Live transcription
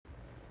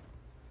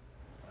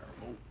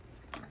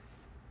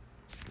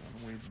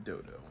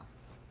Dodo.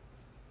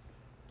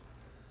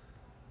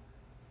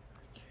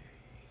 Okay.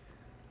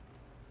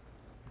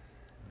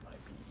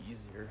 Might be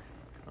easier.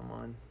 Come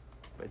on.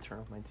 If I turn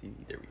off my TV,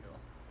 there we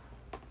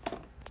go.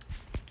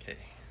 Okay.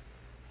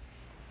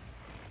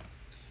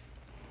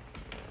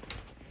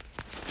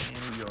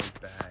 And we are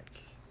back.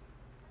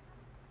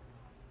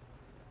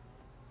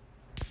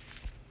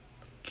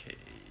 Okay.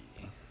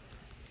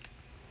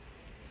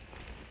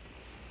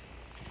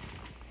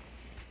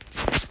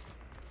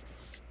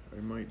 I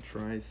might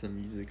try some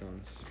music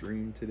on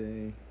stream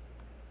today.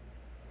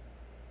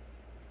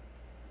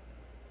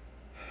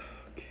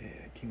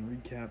 Okay, I can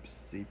recap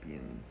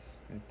Sapiens,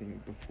 I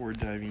think, before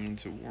diving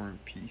into War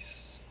and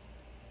Peace.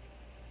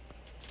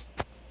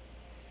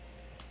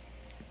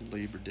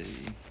 Labor Day.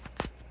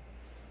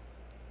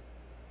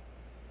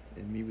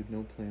 And me with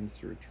no plans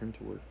to return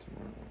to work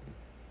tomorrow.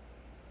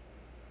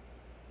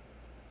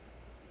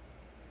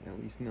 At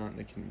least not in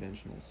a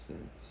conventional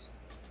sense.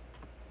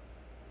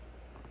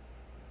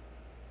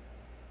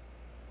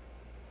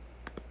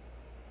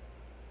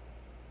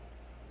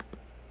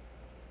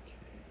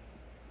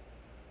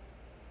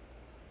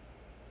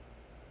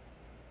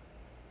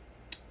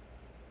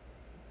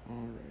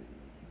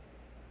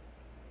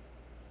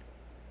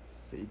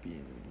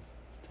 Sapiens.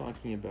 It's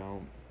talking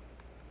about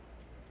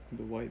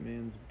the white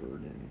man's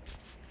burden.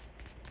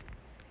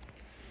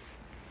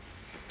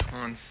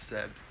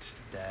 Concept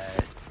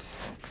that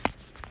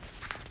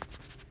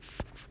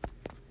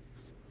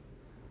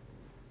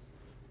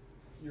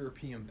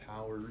European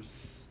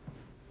powers,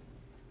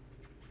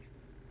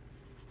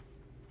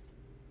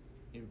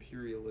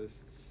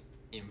 imperialists,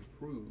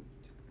 improved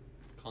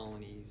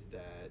colonies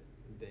that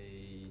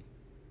they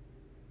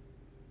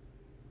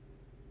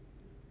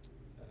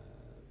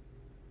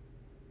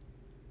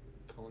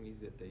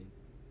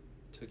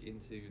took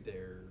into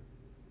their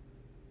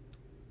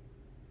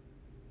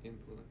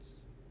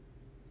influence,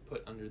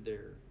 put under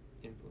their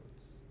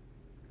influence.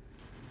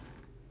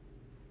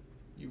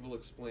 Yuval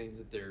explains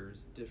that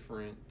there's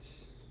different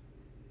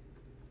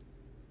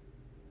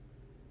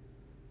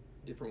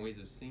ways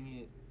of seeing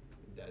it,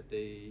 that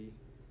they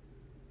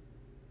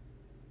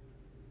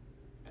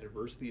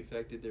adversely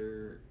affected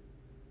their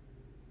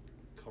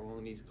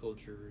colonies'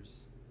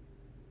 cultures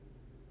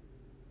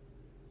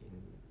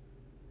in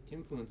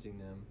influencing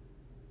them.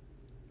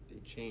 They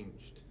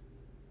changed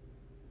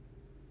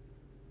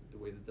the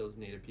way that those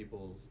native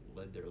peoples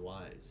led their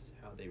lives,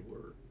 how they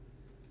were.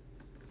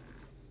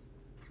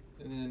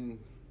 And then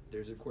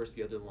there's, of course,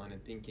 the other line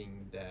of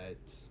thinking that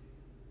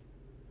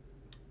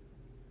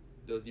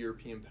those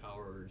European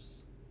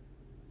powers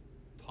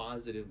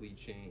positively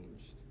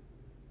changed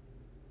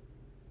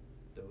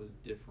those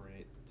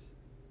different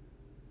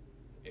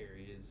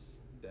areas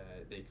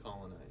that they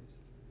colonized.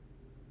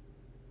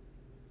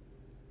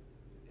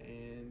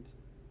 And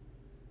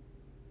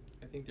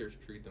I think there's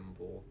truth in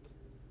both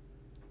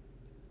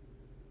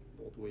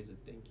ways of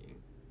thinking.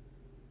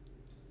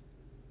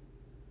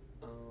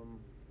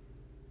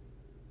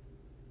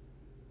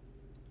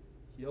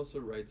 He also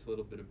writes a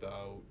little bit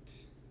about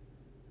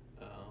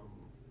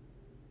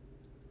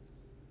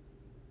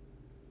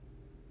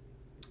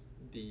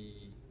the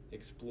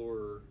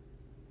explorer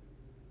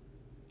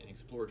and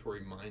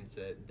exploratory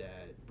mindset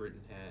that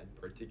Britain had,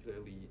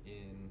 particularly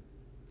in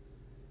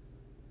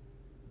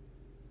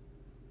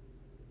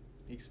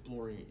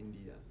exploring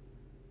India.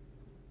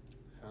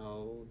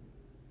 How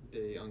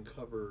they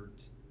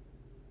uncovered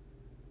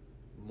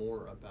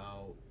more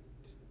about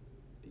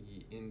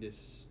the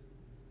Indus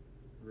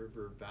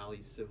River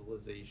Valley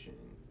civilization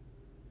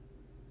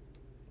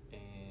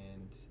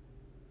and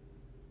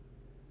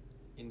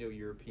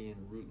Indo-European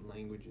root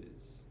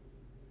languages.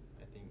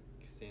 I think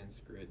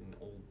Sanskrit and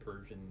Old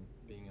Persian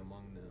being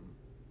among them.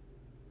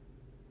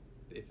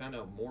 They found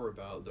out more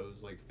about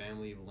those like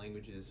family of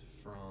languages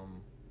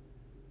from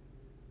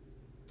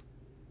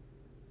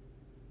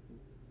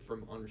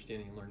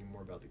understanding and learning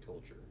more about the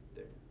culture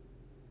there.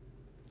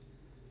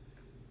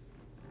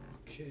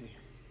 Okay.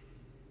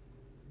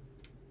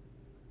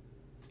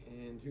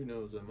 And who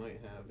knows, I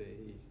might have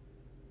a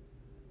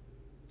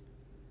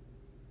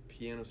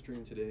piano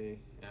stream today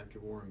after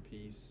War and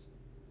Peace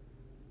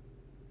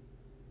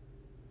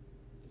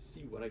to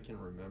see what I can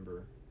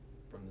remember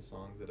from the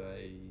songs that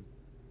I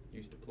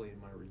used to play in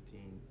my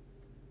routine.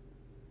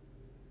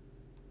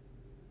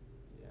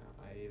 Yeah,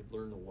 I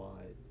learned a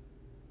lot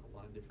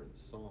of different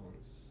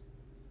songs.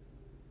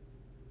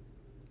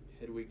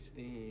 Hedwig's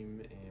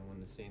Theme and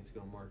When the Saints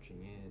Go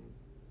Marching In,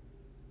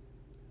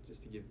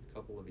 just to give a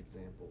couple of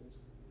examples.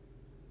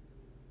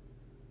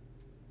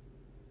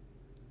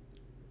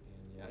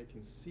 And yeah, I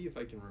can see if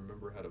I can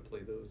remember how to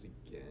play those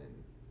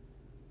again.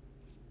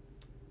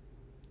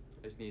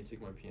 I just need to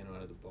take my piano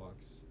out of the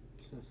box,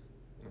 and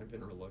I've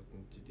been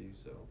reluctant to do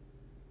so.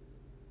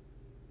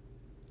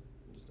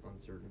 I'm just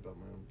uncertain about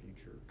my own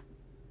future.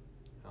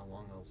 How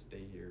long I'll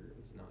stay here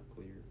is not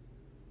clear.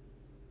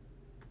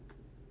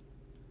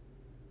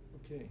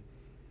 Okay,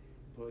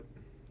 but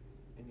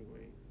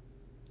anyway,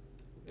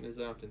 and as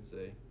I often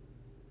say,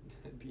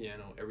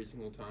 piano, every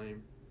single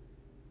time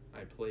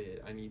I play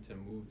it, I need to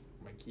move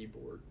my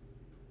keyboard.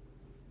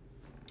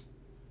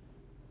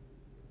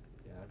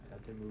 Yeah, I've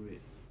had to move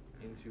it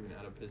into and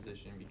out of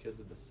position because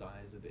of the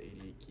size of the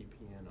 88 key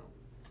piano.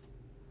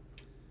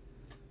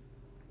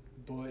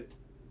 But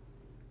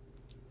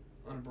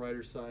on a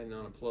brighter side and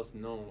on a plus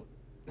note,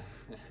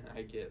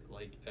 I get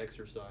like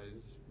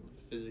exercise,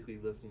 physically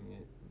lifting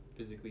it,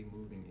 physically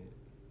moving it.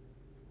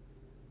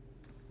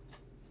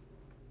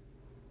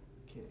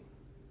 Okay.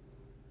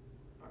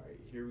 Alright,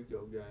 here we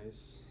go,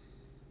 guys.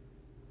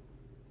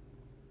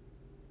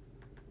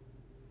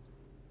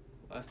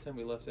 Last time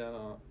we left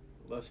off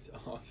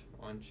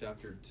on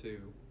chapter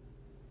 2,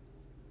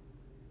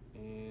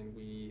 and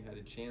we had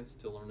a chance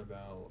to learn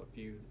about a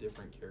few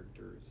different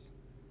characters.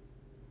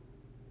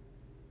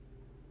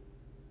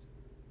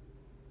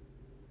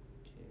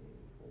 Okay,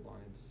 hold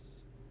on,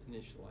 it's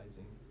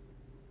initializing.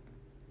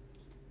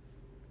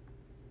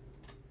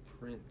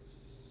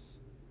 Prince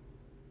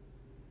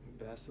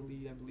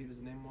Vasily, I believe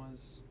his name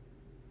was,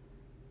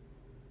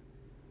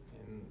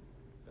 and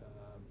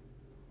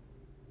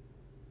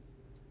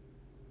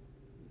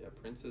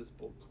Princess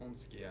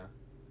Bolkonskaya.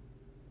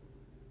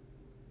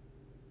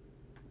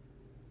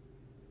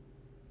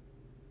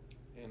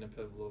 Anna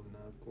Pavlovna,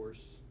 of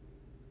course.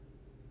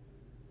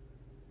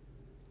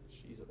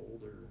 She's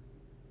older,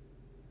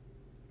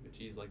 but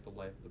she's like the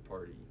life of the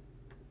party.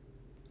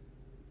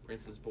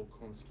 Princess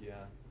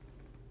Bolkonskaya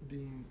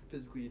being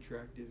physically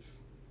attractive.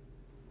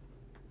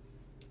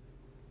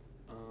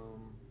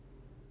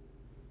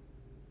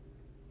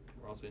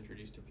 We're also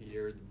introduced to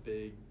Pierre, the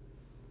big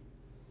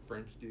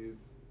French dude.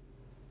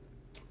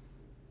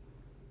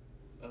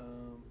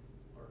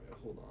 Alright,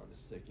 hold on a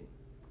second.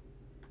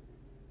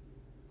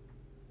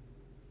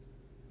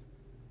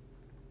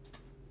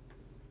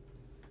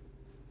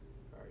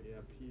 Alright,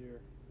 yeah, Pierre.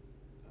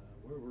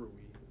 Where were we?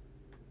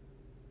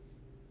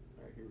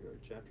 Alright, here we are,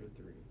 chapter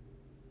 3.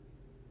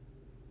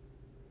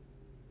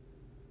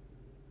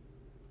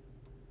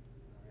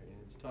 Alright, and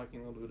it's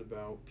talking a little bit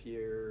about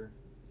Pierre,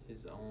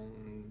 his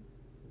own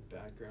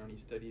background. He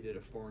studied at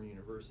a foreign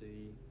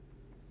university.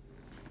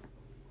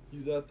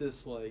 He's at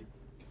this, like,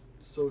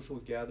 social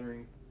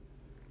gathering.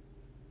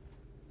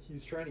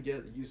 He's trying to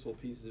get useful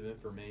pieces of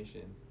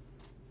information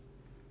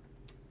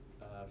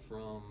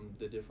from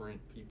the different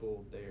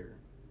people there.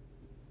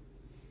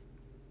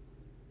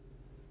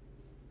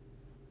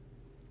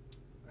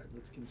 Alright,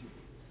 let's continue.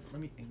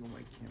 Let me angle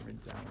my camera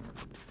down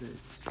a bit.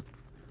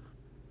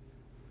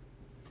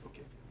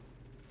 Okay.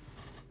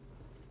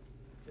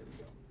 There we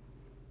go.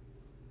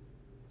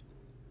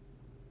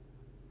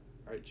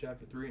 Alright,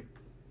 chapter 3.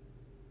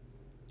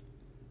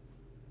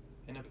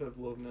 Anna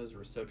Pavlovna's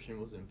reception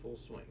was in full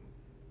swing.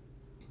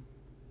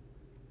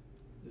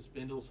 The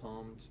spindles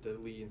hummed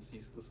steadily and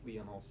ceaselessly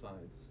on all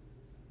sides.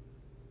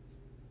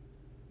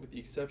 With the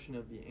exception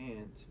of the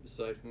aunt,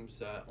 beside whom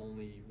sat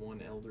only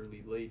one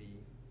elderly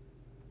lady,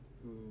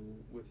 who,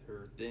 with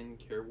her thin,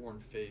 careworn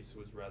face,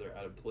 was rather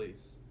out of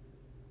place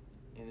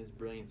in his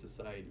brilliant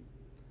society.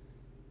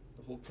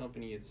 The whole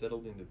company had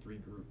settled into 3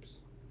 groups.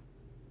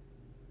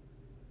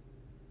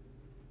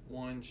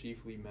 One,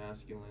 chiefly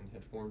masculine,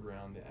 had formed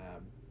round the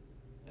abbe.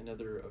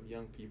 Another of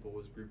young people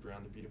was grouped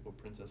around the beautiful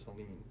Princess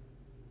Helene,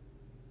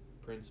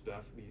 Prince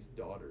Vasily's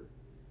daughter,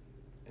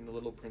 and the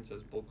little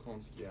Princess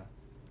Bolkonskaya,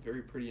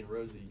 very pretty and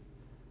rosy,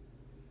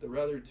 though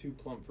rather too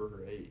plump for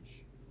her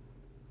age.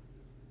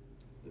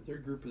 The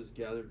third group was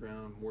gathered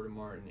round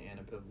Mortemart and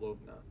Anna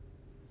Pavlovna.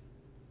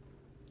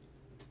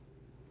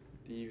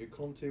 The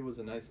Vicomte was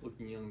a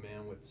nice-looking young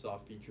man with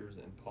soft features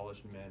and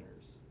polished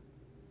manners,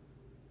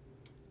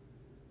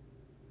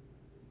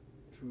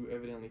 who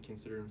evidently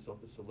considered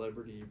himself a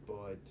celebrity,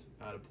 but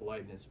out of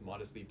politeness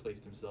modestly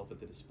placed himself at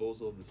the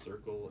disposal of the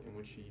circle in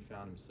which he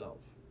found himself.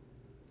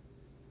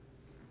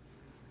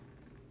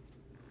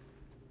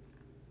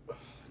 I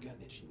got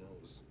an itchy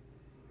nose.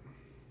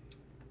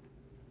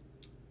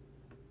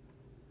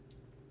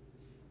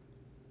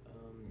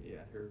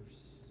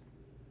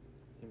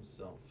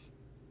 Himself.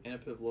 Anna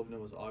Pavlovna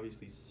was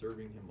obviously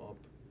serving him up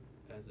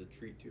as a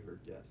treat to her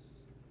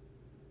guests.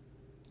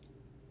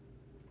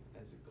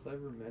 As a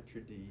clever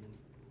maître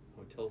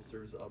d'hôtel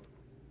serves up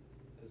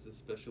as a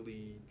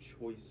specially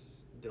choice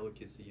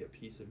delicacy a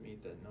piece of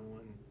meat that no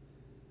one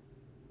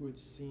who had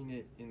seen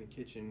it in the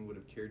kitchen would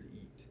have cared to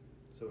eat.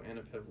 So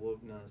Anna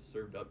Pavlovna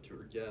served up to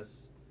her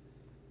guests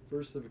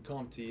first the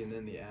Vicomte and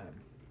then the abbe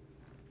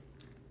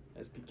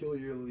as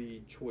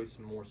peculiarly choice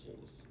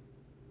morsels.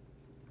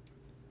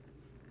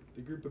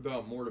 The group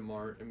about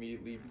Mortemart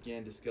immediately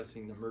began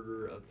discussing the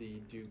murder of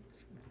the Duc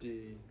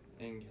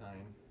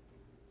d'Enghien.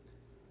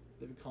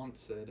 The Vicomte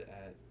said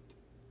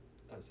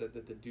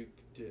that the Duc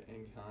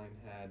d'Enghien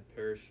had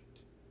perished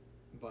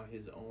by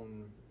his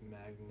own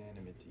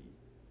magnanimity,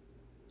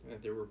 and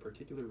that there were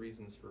particular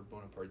reasons for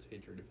Bonaparte's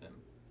hatred of him.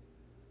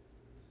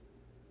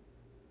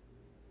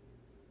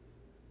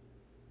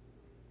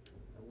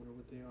 I wonder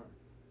what they are.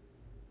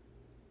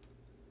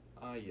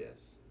 Ah,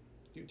 yes.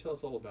 Do tell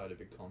us all about it,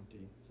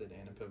 Vicomte, said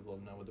Anna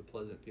Pavlovna, with a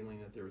pleasant feeling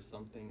that there was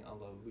something a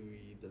la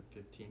Louis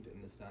XV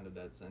in the sound of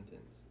that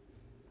sentence.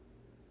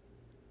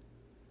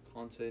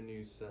 Conte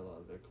nous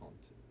cela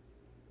Vicomte.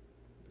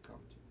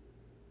 Vicomte.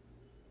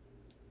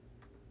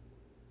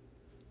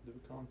 The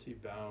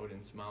Vicomte bowed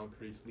and smiled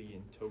courteously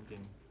in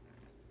token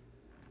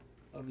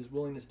of his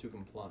willingness to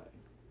comply.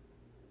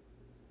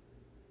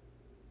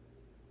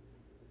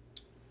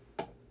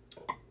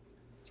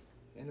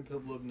 Anna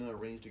Pavlovna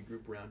arranged a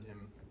group around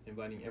him,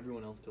 inviting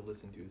everyone else to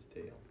listen to his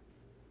tale.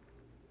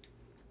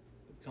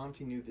 The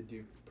Vicomte knew the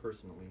Duke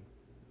personally,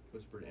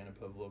 whispered Anna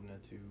Pavlovna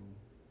to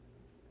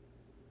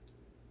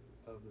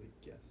of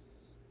the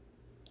guests.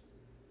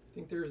 I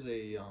think there's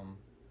a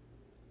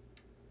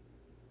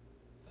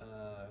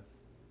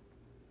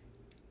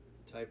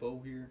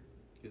typo here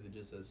because it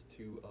just says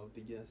two of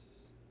the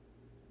guests.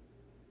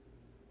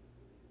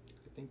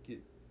 I think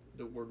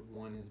the word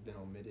one has been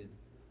omitted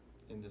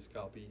in this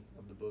copy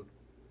of the book.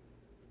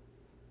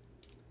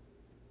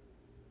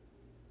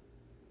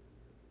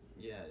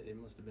 Yeah, it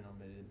must have been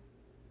omitted.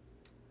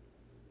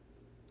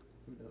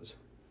 Who knows?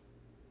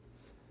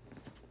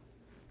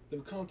 The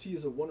Vicomte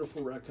is a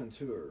wonderful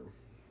raconteur,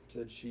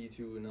 said she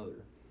to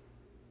another.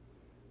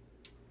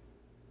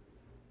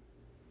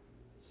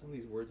 Some of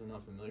these words I'm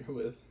not familiar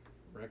with.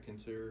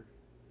 Raconteur.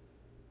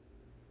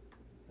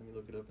 Let me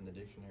look it up in the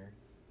dictionary.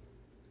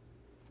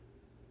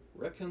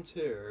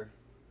 Raconteur.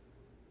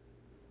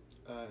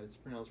 It's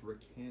pronounced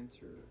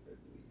recanter, I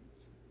believe.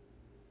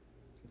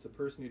 It's a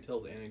person who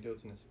tells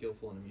anecdotes in a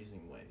skillful and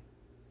amusing way.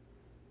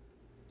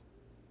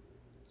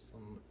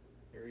 Some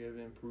area of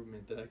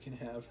improvement that I can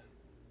have.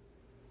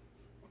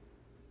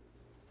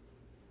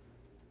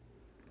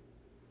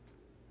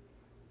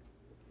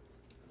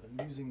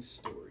 Amusing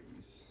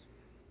stories.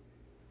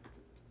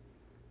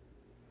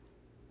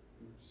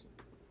 Oops,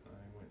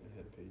 I went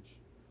ahead a page.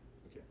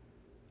 Okay.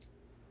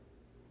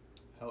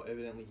 How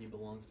evidently he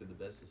belongs to the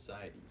best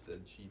society, said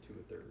she to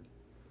a third.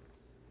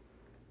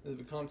 The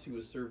Vicomte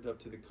was served up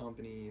to the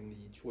company in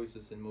the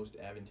choicest and most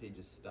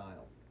advantageous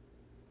style.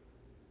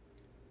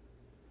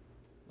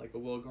 Like a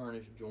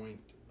well-garnished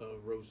joint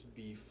of roast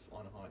beef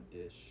on a hot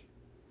dish.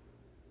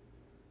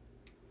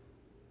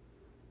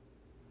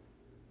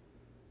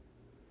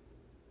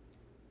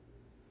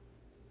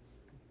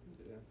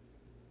 Yeah,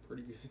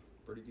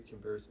 pretty good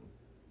comparison.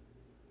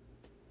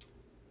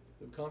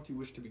 The Vicomte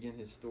wished to begin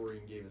his story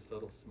and gave a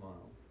subtle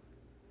smile.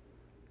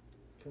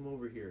 Come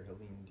over here,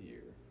 Helene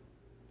dear,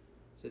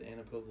 said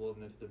Anna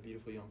Pavlovna to the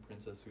beautiful young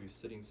princess who was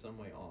sitting some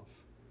way off,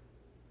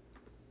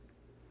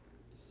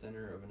 the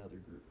center of another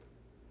group.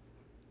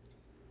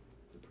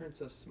 The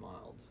princess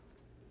smiled.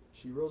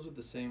 She rose with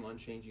the same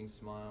unchanging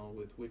smile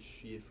with which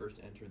she had first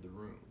entered the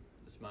room,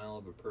 the smile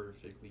of a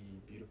perfectly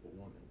beautiful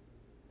woman.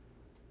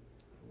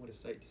 What a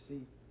sight to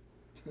see.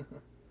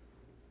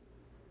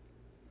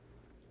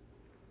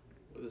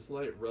 With a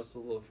slight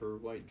rustle of her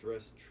white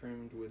dress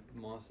trimmed with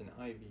moss and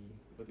ivy,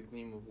 with a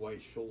gleam of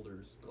white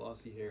shoulders,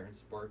 glossy hair, and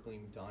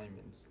sparkling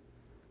diamonds,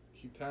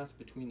 she passed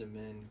between the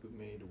men who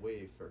made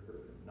way for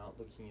her, not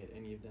looking at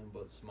any of them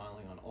but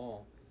smiling on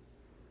all,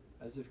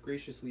 as if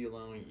graciously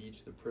allowing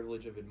each the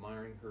privilege of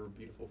admiring her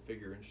beautiful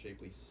figure and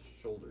shapely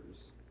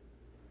shoulders.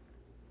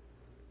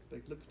 It's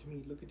like, look at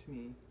me, look at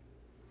me.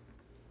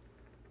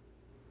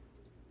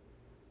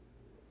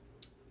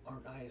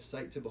 Aren't I a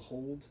sight to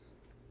behold?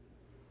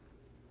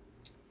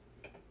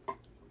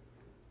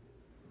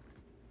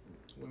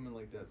 Women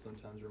like that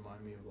sometimes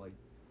remind me of like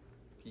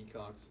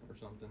peacocks or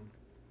something.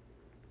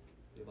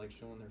 They like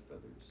showing their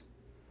feathers.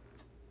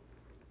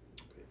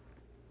 Okay.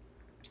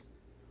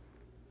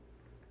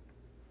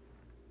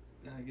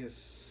 I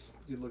guess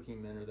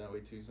good-looking men are that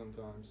way too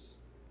sometimes.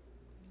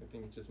 I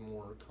think it's just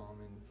more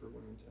common for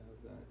women to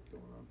have that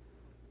going on.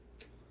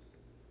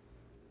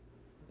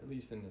 At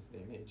least in this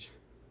day and age.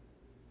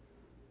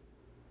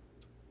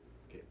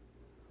 Okay.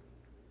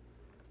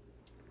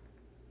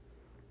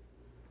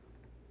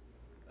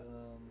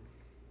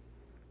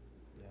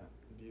 Yeah,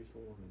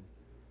 beautiful woman.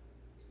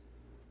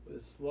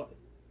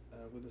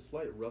 With a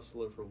slight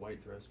rustle of her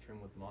white dress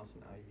trimmed with moss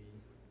and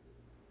ivy.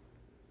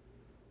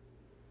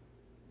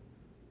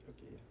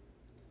 Okay, yeah.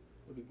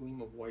 With a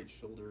gleam of white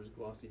shoulders,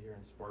 glossy hair,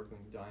 and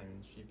sparkling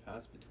diamonds, she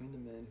passed between the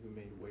men who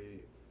made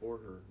way for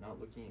her, not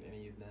looking at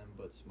any of them,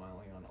 but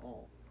smiling on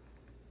all,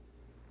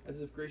 as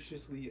if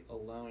graciously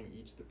allowing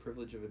each the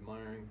privilege of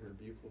admiring her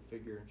beautiful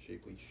figure and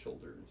shapely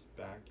shoulders,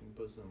 back, and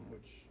bosom,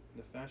 which,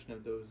 in the fashion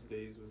of those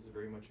days, was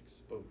very much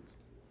exposed.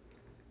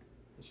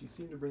 And she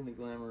seemed to bring the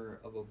glamour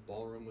of a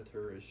ballroom with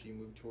her as she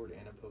moved toward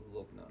Anna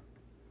Pavlovna.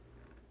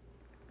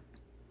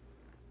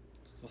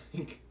 It's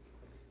like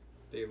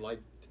they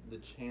liked the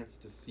chance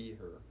to see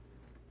her.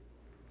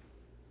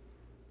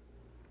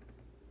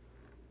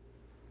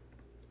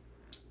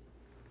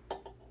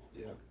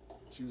 Yeah,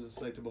 she was a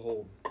sight to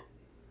behold.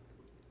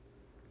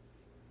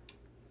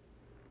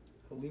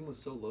 Helene was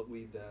so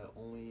lovely that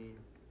only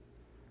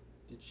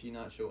did she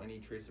not show any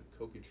trace of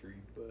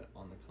coquetry, but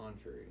on the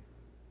contrary.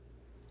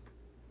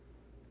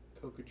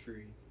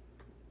 Coquetry,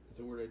 it's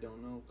a word I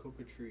don't know.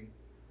 Coquetry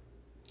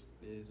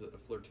is a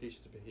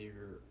flirtatious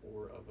behavior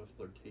or of a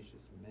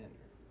flirtatious manner.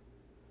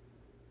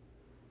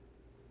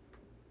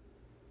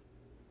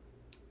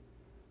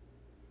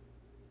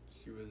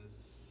 She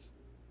was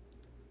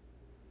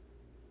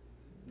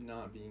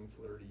not being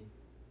flirty.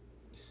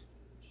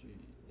 She,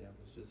 yeah,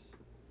 was just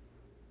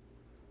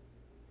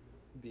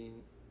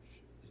being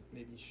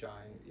maybe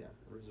shy, yeah,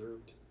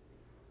 reserved.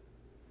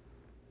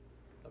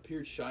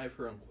 Appeared shy of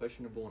her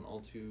unquestionable and all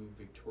too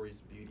victorious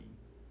beauty.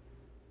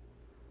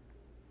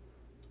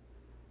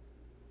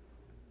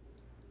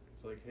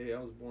 It's like, hey, I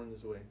was born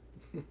this way.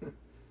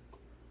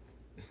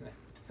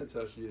 That's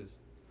how she is.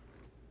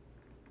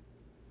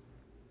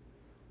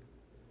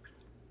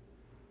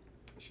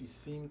 She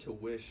seemed to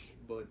wish,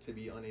 but to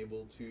be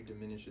unable to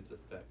diminish its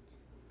effect.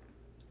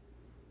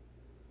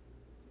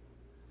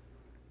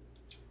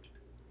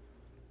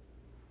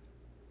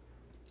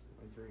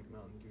 I drink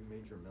Mountain Dew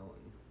Major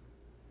Melon.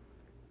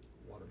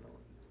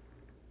 Watermelon.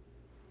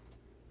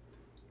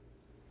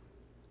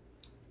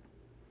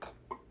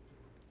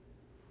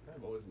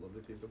 I've always loved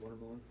the taste of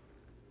watermelon.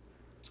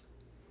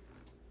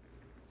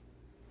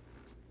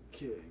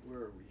 Okay, where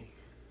are we?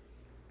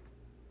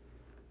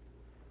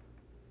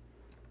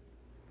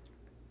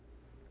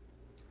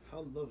 How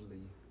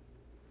lovely,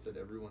 said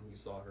everyone who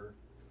saw her.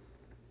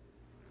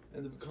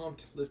 And the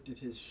Vicomte lifted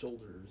his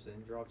shoulders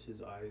and dropped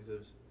his eyes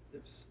as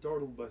if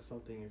startled by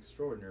something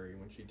extraordinary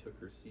when she took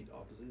her seat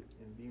opposite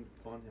and beamed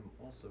upon him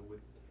also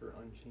with her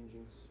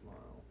unchanging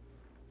smile.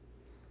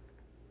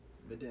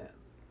 Madame,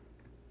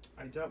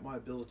 I doubt my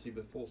ability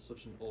before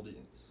such an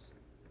audience,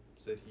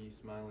 said he,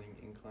 smiling,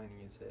 inclining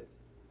his head.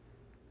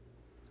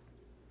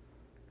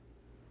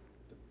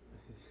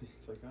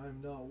 It's like,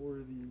 I'm not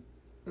worthy.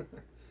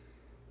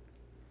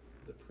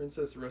 The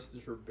princess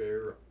rested her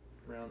bare,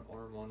 round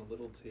arm on a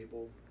little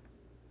table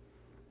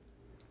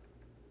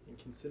and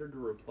considered her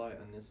reply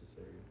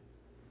unnecessary.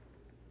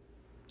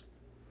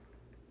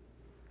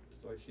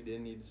 It's like she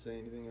didn't need to say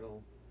anything at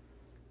all.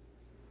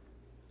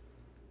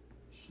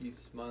 She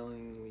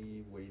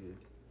smilingly waited.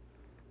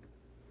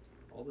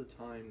 All the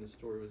time the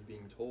story was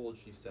being told,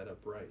 she sat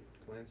upright,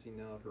 glancing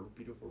now at her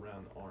beautiful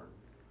round arm,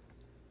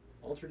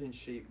 altered in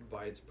shape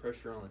by its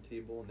pressure on the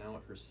table, now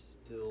at her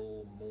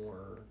still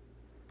more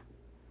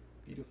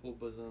beautiful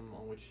bosom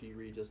on which she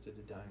readjusted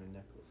a diamond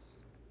necklace.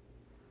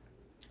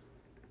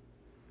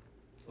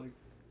 It's like,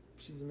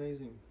 she's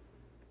amazing.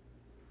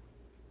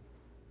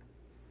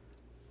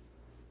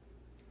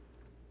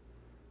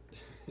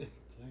 It's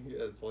like, yeah,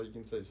 that's all you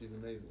can say. She's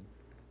amazing.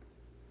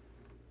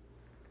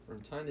 From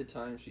time to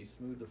time, she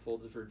smoothed the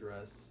folds of her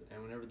dress,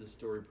 and whenever the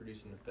story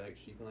produced an effect,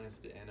 she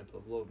glanced at Anna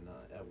Pavlovna,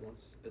 at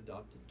once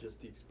adopted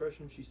just the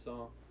expression she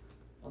saw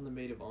on the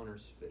maid of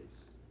honor's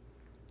face,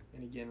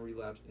 and again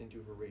relapsed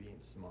into her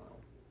radiant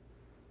smile.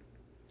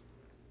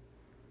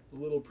 The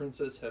little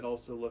princess had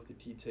also left the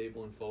tea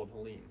table and followed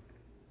Helene.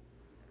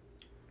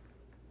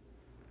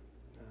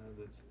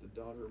 That's the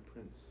daughter of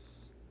Prince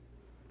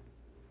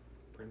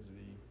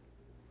V.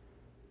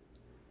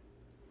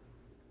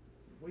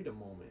 Wait a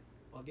moment,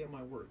 I'll get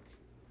my work.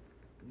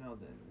 Now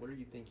then, what are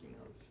you thinking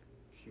of?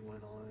 She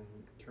went on,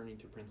 turning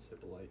to Prince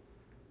Hippolyte.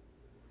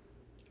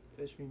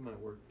 Fetch me my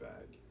work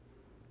bag.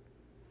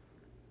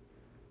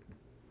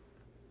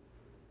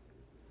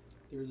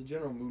 There was a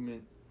general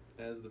movement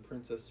as the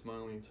princess,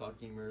 smiling and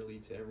talking merrily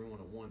to everyone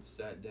at once,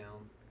 sat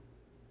down.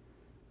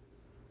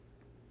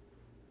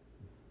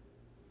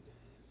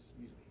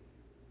 Excuse me.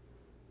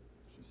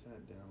 She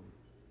sat down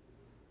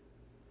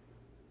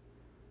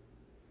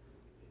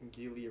and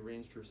gaily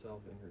arranged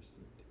herself in her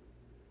seat.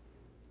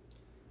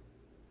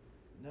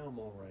 Now I'm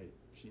all right,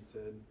 she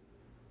said,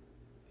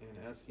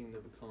 and asking the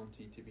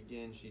Vicomte to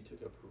begin, she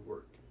took up her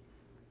work.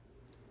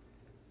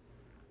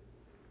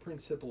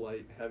 Prince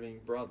Hippolyte, having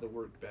brought the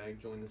work bag,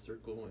 joined the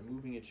circle, and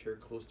moving a chair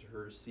close to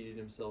her, seated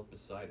himself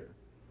beside her.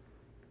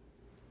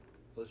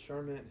 The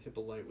charmant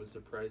Hippolyte was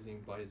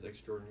surprising by his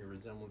extraordinary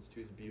resemblance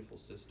to his beautiful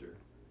sister,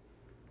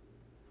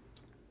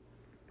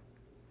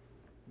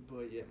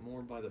 but yet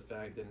more by the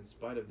fact that in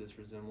spite of this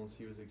resemblance,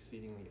 he was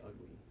exceedingly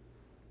ugly.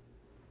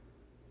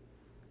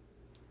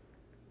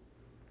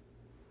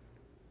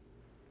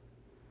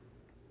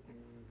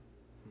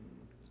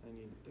 I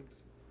need to think.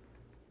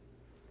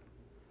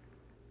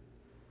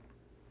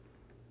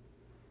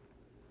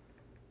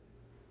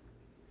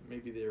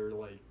 Maybe they're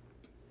like,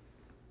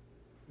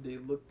 they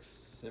look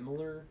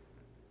similar,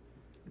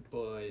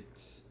 but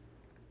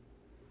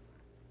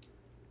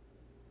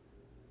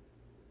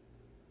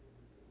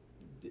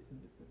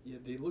yeah,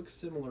 they look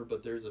similar,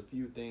 but there's a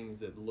few things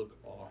that look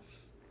off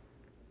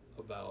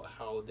about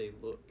how they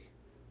look.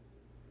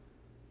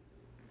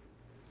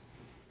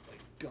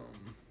 Like gum.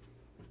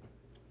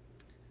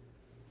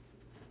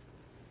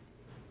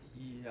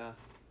 Yeah,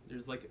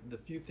 there's like the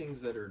few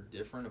things that are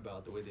different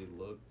about the way they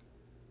look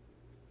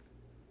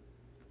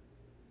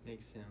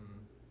makes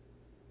him,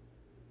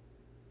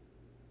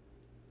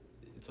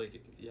 it's like,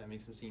 yeah, it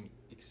makes him seem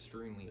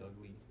extremely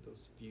ugly,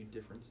 those few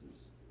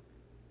differences.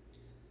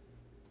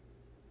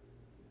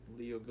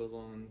 Leo goes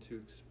on to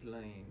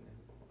explain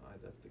why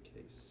that's the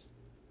case.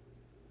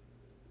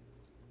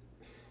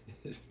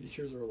 His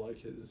features are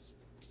like his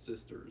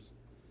sister's,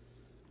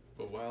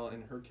 but while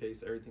in her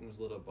case everything was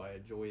lit up by a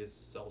joyous,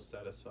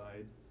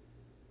 self-satisfied,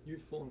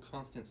 youthful and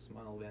constant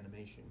smile of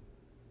animation,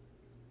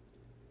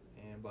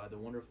 and by the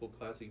wonderful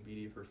classic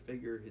beauty of her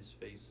figure, his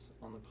face,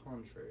 on the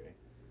contrary,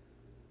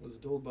 was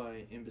dulled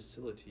by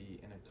imbecility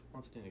and a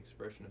constant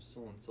expression of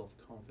sullen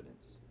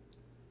self-confidence,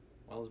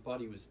 while his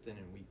body was thin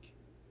and weak.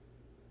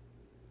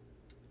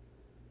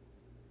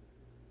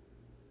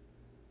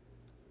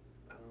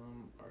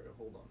 Alright,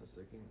 hold on a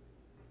second.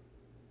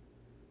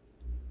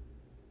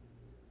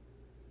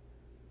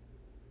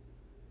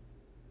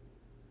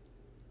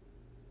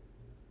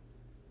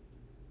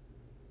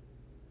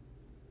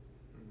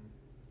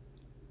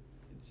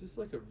 It's just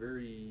like a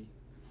very...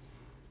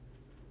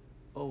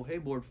 Oh, hey,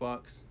 Board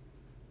Fox.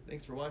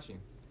 Thanks for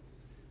watching.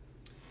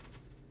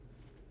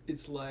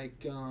 It's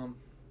like, yeah,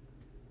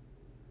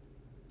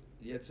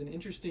 it's an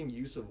interesting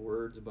use of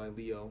words by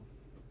Leo.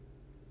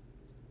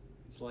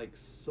 It's like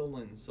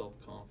sullen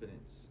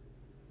self-confidence.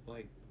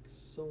 Like,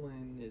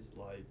 sullen is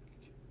like,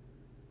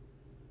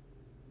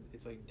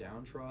 it's like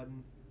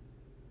downtrodden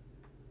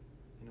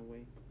in a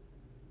way.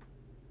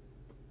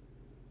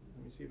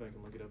 Let me see if I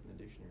can look it up in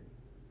the dictionary.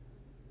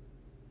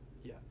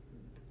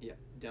 Yeah,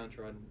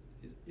 downtrodden.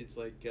 It's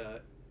like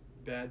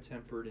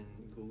bad-tempered and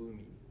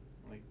gloomy.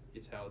 Like,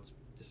 it's how it's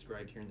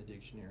described here in the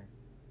dictionary.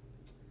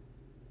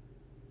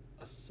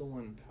 A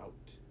sullen pout.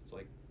 It's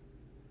like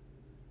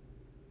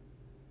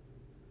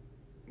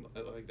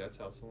that's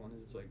how sullen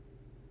is. It's like,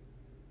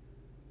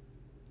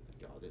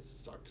 God, this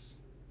sucks.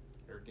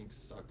 Everything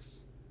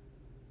sucks.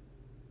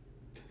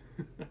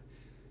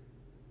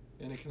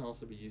 And it can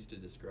also be used to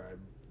describe,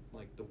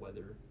 like, the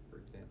weather, for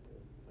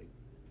example. Like,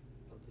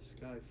 of the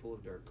sky full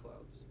of dark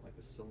clouds, like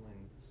a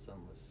sullen,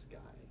 sunless sky.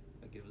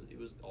 Like, it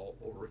was all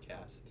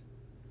overcast.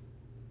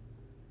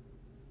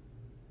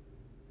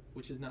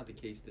 Which is not the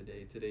case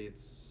today. Today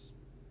it's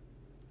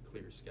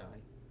clear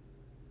sky.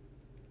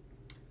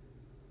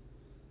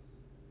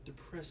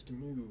 Depressed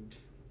mood,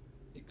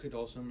 it could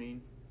also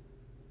mean.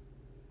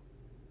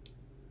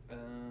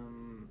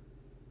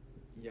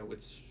 Yeah,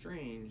 what's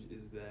strange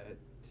is that,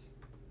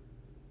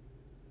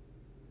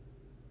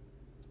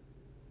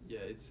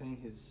 yeah, it's saying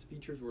his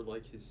features were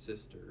like his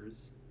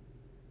sister's,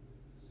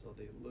 so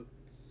they look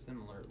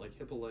similar. Like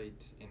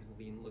Hippolyte and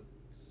Helene look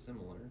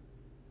similar,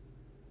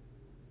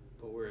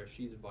 but whereas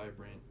she's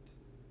vibrant,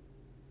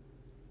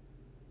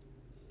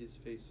 his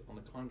face, on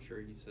the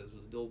contrary, he says,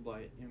 was dulled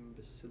by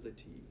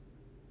imbecility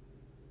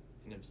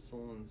and of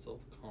sullen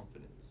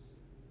self-confidence,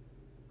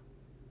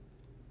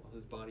 while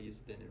his body is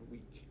thin and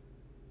weak.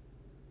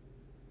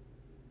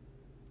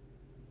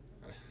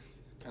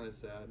 Kind of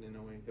sad in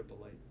a way,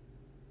 Hippolyte.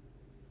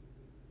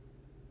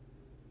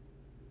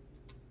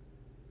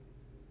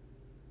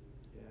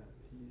 Yeah,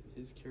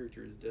 his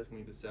character is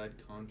definitely the sad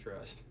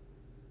contrast.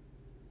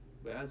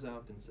 But as I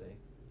often say,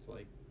 it's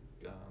like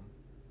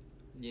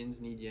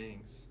yins need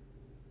yangs.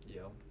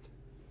 Yo.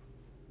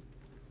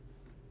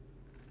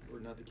 Were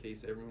it not the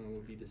case, everyone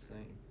would be the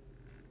same.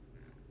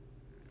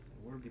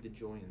 And where would be the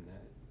joy in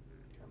that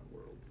kind of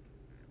world?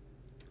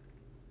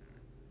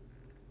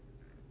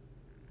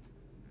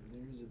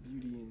 There's a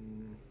beauty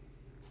in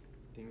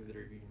things that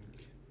are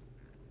unique.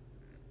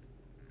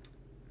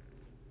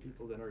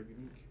 People that are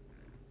unique.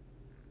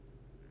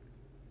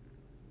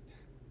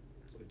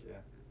 It's like,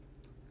 yeah.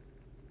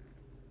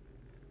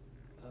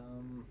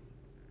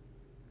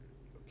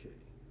 Okay.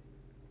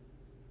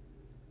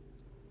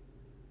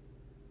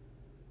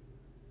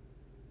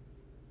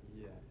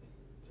 Yeah,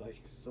 it's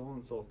like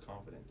sullen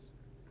self-confidence.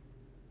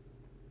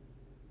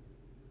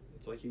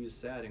 It's like he was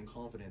sad and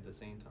confident at the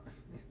same time.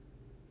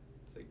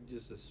 It's like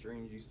just a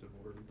strange use of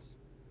words.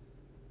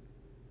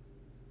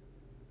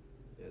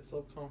 Yeah,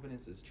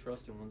 self-confidence is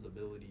trust in one's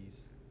abilities.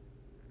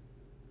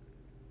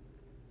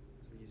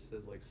 So he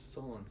says, like,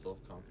 sullen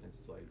self-confidence.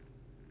 It's like,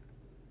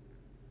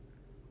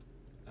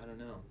 I don't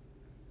know.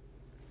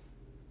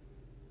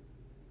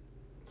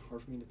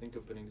 Hard for me to think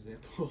of an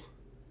example of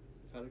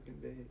how to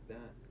convey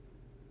that.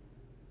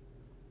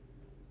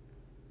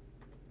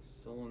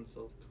 Sullen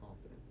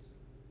self-confidence.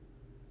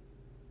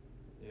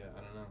 Yeah,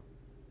 I don't know.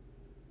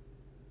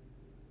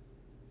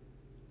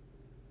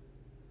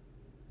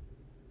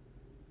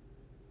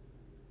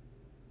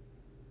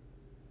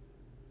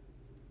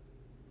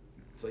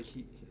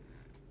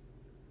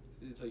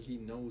 It's like he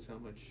knows how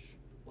much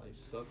life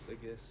sucks, I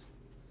guess.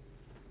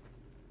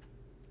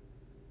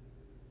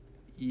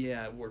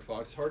 Yeah, Ward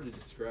Fox, hard to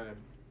describe.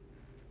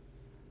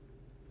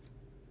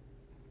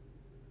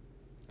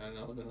 I don't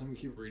know, let me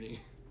keep reading.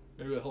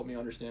 Maybe it'll help me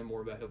understand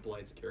more about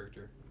Hippolyte's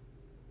character.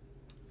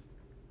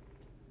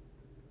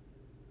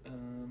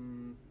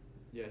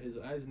 Yeah, his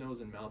eyes,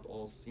 nose, and mouth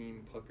all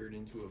seem puckered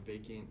into a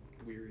vacant,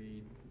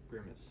 wearied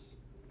grimace.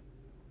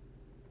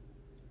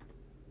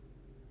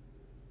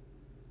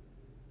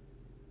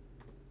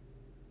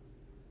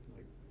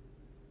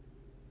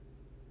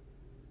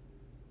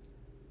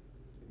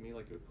 Me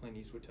like a Clint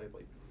Eastwood type,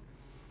 like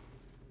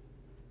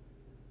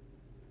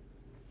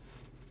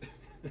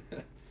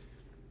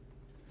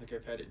like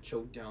I've had it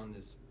choked down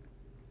this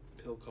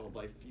pill called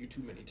Life few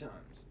too many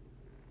times,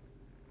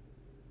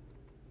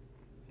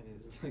 and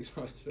it's like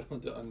so I fell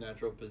into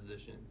unnatural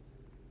positions.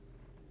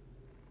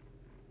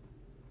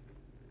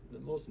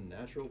 most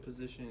natural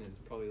position is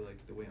probably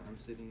like the way I'm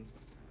sitting,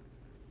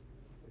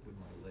 like with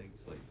my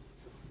legs like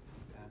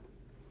that.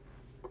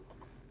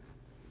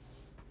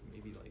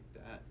 Maybe like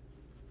that.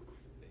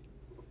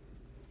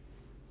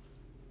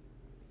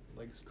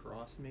 Legs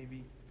crossed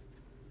maybe.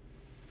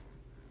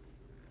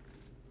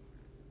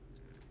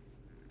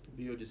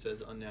 Video just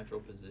says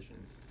unnatural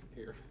positions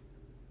here.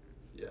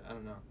 Yeah, I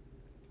don't know.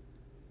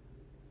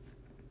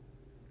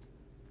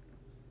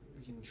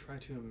 We can try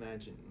to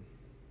imagine.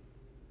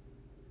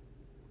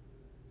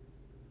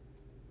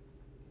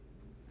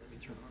 Let me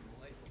turn on the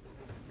light.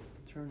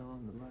 Turn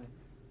on the light.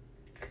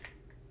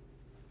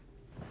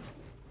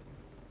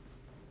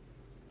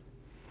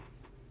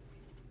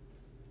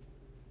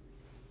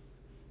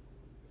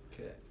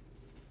 Okay.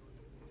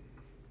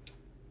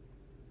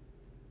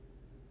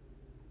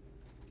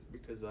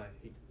 Because I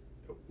hate.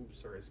 Oh,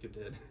 oops, sorry, I skipped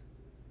ahead.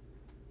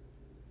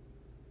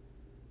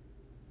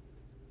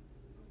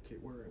 Okay,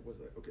 where was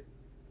I? Okay.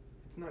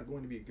 It's not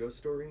going to be a ghost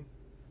story.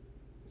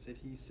 It said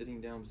he's sitting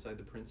down beside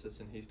the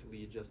princess and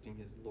hastily adjusting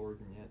his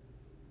lorgnette,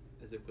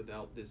 as if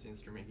without this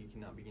instrument he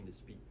cannot begin to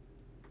speak.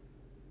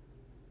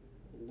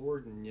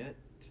 Lorgnette?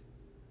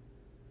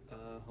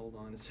 Hold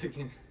on a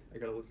second. I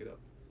gotta look it up.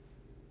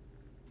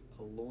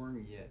 A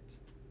lorgnette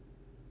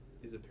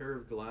is a pair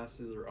of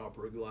glasses or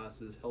opera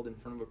glasses held in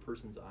front of a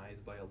person's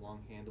eyes by a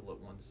long handle at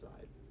one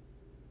side.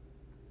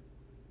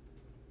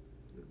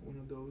 Is it one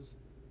of those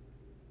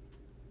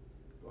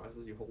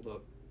glasses you hold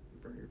up in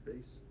front of your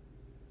face?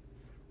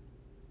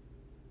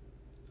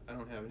 I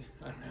don't have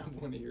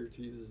one here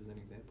to use as an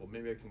example.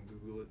 Maybe I can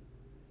Google it.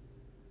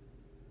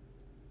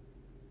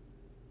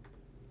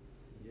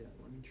 Yeah,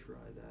 let me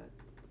try that.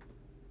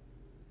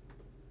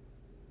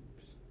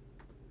 Oops.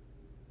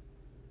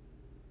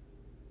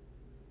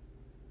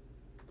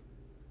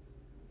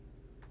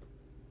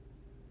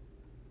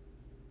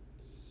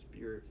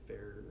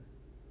 Spiritfarer.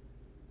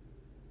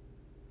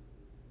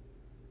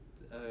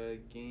 It's a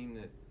game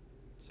that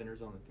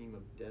centers on the theme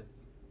of death.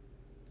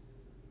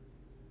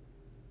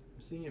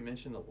 I'm seeing it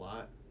mentioned a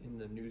lot in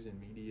the news and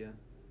media.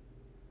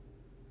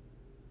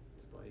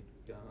 It's like,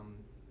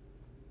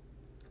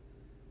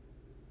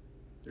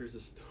 there's a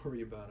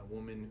story about a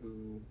woman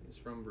who is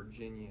from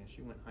Virginia.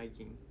 She went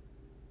hiking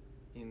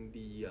in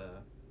the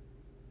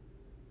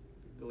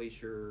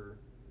Glacier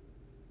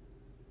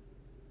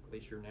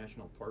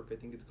National Park, I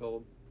think it's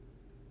called.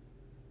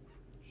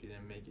 She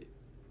didn't make it.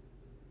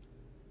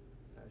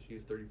 She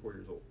was 34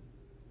 years old.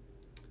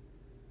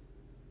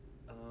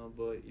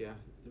 But yeah,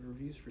 the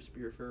reviews for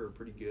Spiritfarer are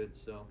pretty good,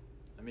 so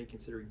I may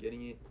consider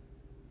getting it.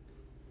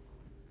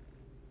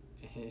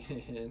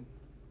 And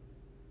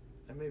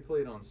I may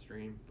play it on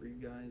stream for you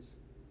guys,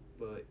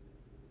 but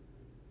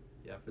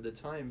yeah, for the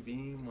time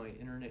being, my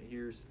internet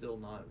here is still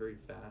not very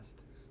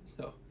fast,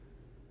 so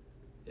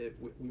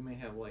we may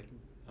have like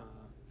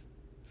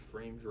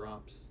frame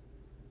drops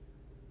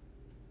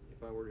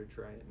if I were to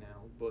try it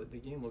now, but the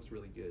game looks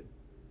really good,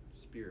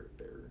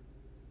 Spiritfarer.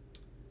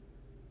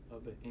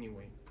 But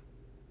anyway.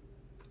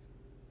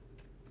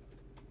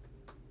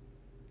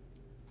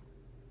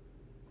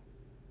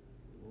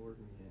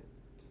 Lorgnette.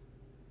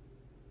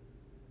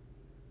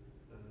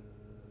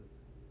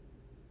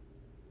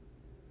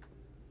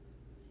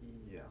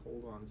 Yeah,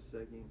 hold on a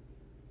second.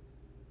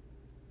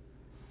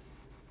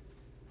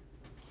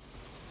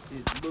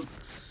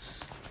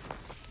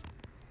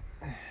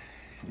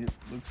 It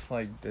looks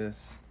like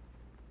this.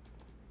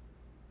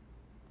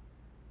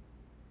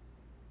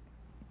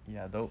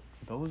 Yeah,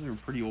 those are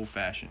pretty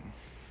old-fashioned,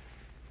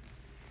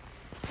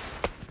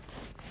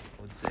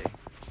 I would say.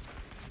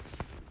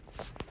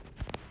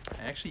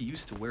 I actually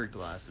used to wear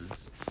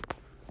glasses.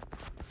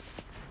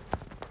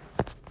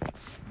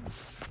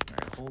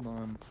 Alright, hold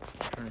on.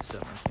 I'm trying to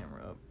set my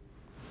camera up.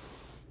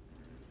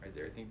 Right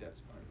there, I think that's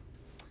fine.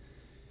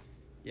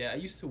 Yeah, I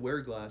used to wear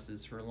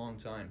glasses for a long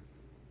time.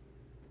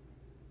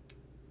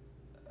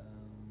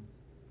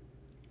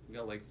 We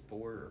got like 4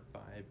 or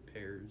 5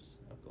 pairs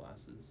of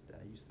glasses that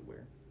I used to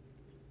wear.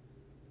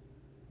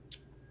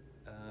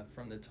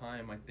 From the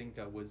time I think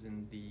I was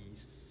in the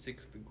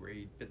 6th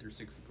grade, 5th or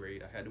 6th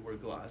grade, I had to wear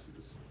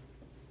glasses.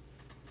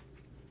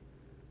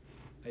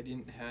 I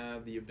didn't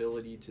have the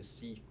ability to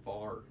see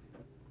far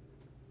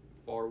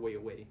way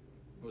away.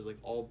 It was like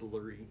all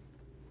blurry.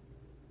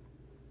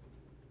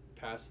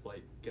 Past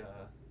like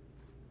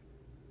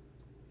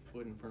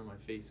foot in front of my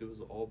face, it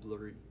was all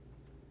blurry.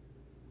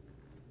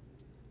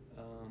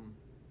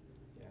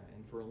 Yeah,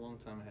 and for a long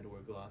time I had to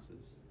wear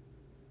glasses.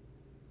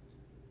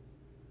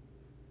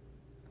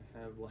 I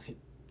have like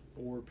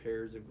 4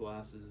 pairs of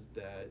glasses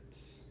that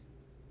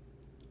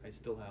I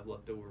still have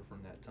left over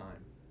from that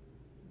time.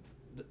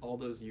 All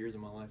those years of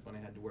my life when I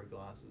had to wear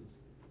glasses.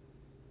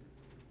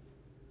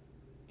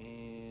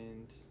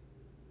 And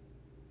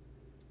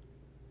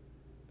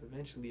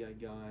eventually I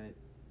got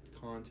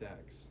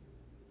contacts.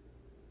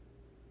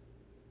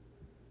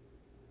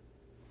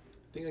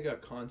 I think I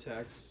got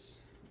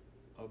contacts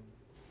of...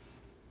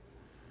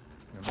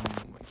 There,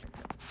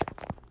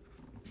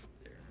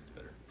 it's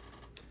better.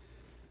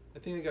 I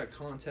think I got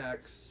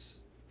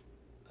contacts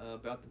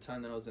about the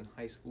time that I was in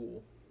high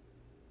school,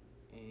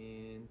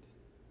 and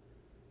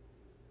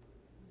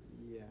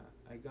yeah,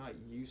 I got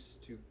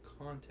used to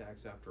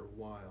contacts after a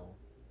while.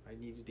 I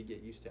needed to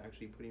get used to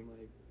actually putting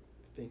my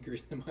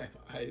fingers in my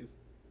eyes.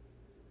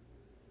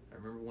 I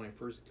remember when I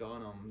first got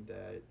them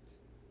that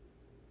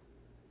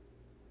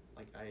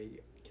like I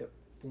kept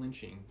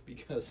flinching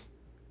because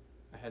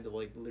I had to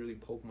like literally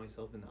poke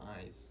myself in the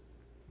eyes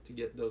to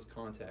get those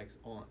contacts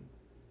on.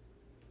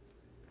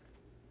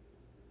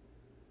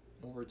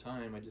 Over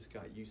time, I just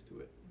got used to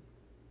it.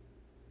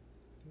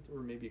 I think there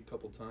were maybe a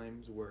couple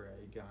times where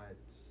I got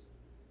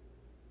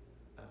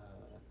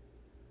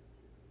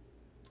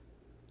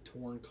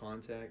torn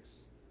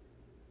contacts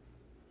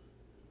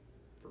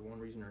for one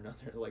reason or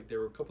another. Like there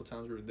were a couple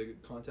times where the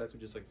contacts would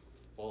just like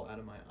fall out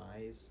of my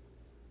eyes.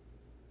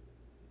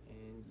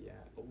 And yeah,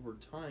 over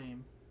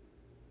time,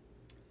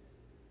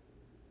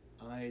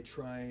 I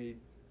tried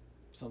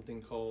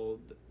something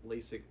called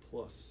LASIK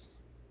Plus,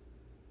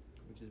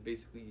 which is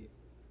basically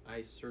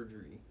eye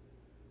surgery,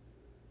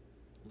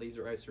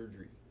 laser eye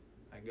surgery.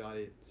 I got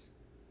it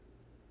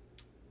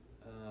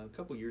a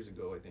couple years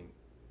ago, I think,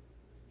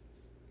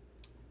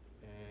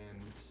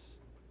 and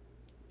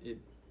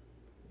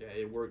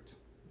it worked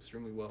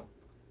extremely well.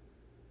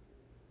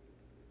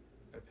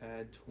 I've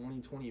had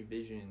 20/20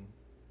 vision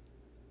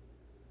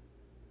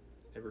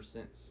ever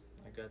since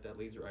I got that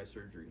laser eye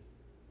surgery.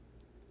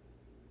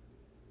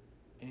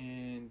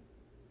 And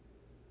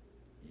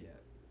yeah,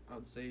 I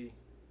would say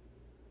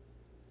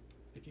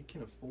if you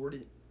can afford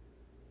it,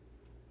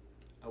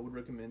 I would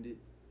recommend it.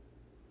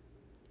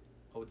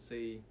 I would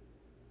say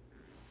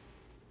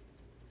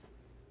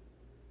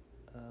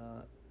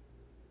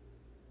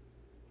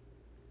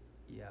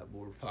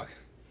Borfog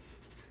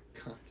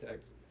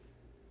contacts.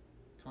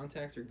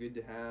 Contacts are good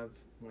to have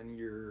when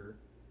you're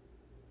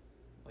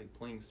like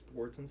playing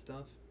sports and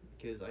stuff,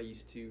 because I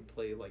used to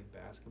play like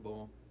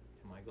basketball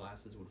and my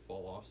glasses would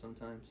fall off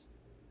sometimes.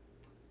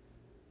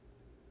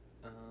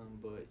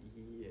 But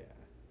yeah,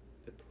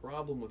 the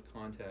problem with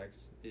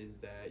contacts is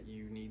that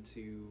you need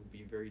to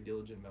be very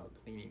diligent about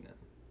cleaning them,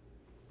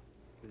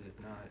 because if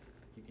not,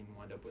 you can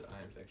wind up with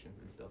eye infections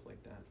and stuff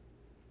like that.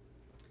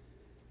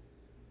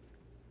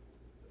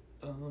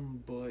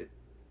 But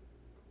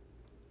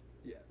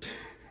yeah,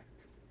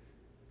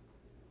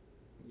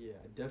 yeah,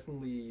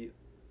 definitely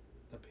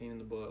a pain in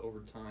the butt over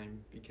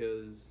time,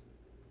 because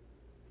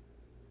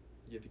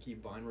you have to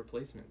keep buying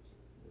replacement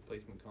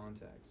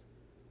contacts.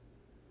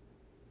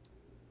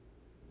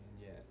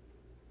 And yeah,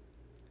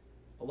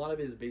 a lot of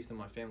it is based on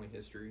my family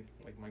history.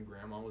 Like my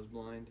grandma was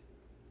blind.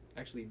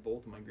 Actually,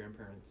 both of my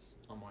grandparents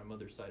on my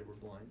mother's side were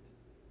blind.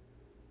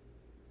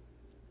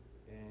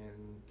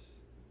 And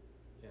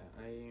yeah,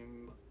 I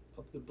am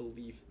of the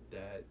belief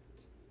that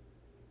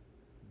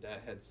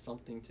that had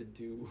something to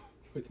do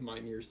with my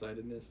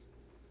nearsightedness.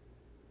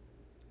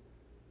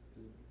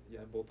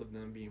 Yeah, both of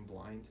them being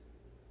blind.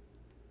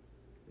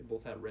 They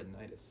both had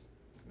retinitis,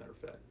 as a matter of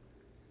fact.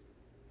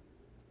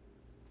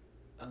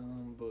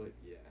 But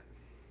yeah.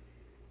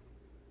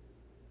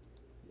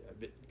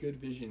 Yeah, good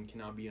vision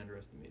cannot be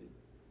underestimated.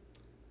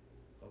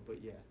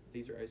 But yeah,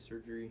 laser eye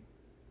surgery,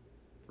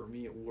 for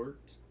me it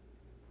worked.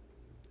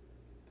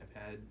 I've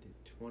had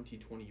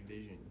 20/20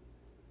 vision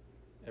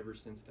ever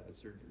since that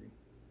surgery.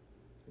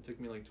 It took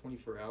me like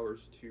 24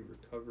 hours to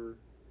recover.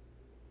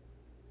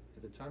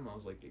 At the time, I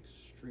was like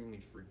extremely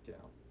freaked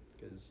out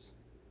because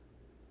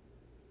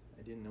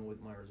I didn't know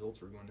what my results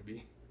were going to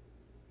be.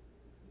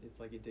 It's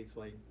like it takes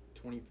like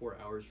 24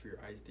 hours for your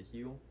eyes to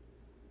heal,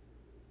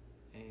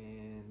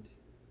 and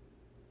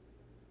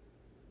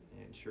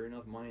sure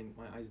enough, my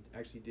eyes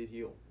actually did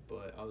heal,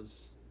 but I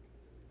was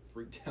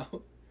freaked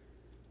out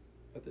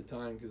at the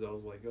time because I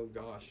was like, oh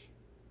gosh,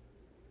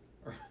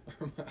 are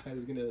my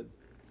eyes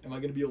am I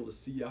gonna be able to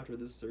see after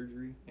this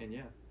surgery? And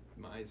yeah,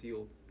 my eyes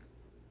healed.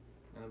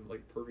 I have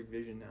like perfect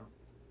vision now.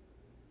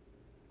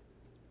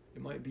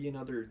 It might be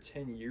another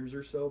 10 years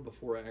or so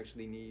before I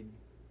actually need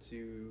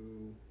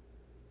to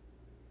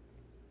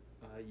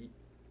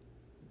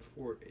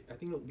before I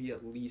think it'll be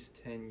at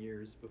least 10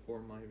 years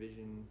before my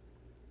vision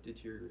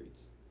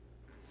deteriorates.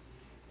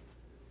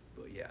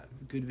 But yeah,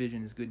 good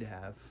vision is good to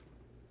have.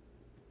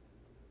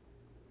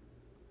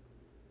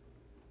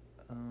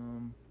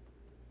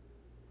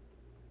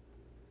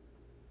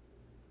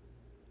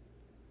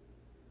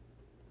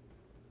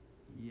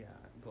 Yeah,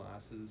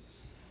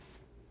 glasses.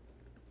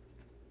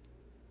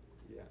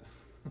 Yeah.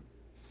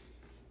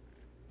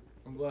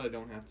 I'm glad I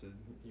don't have to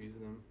use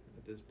them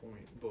at this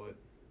point, but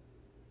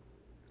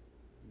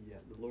yeah,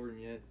 the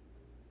lorgnette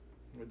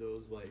are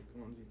those like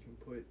ones you can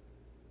put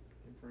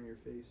in front of your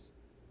face.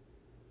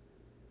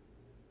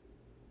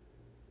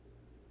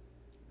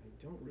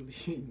 I don't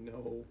really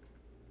know.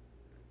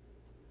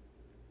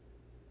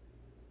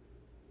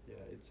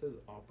 Yeah, it says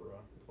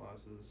opera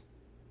glasses.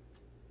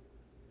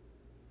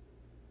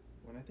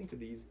 When I think of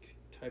these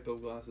type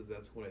of glasses,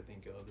 that's what I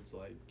think of. It's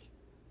like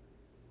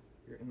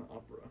you're in the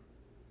opera,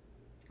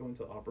 going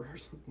to opera or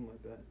something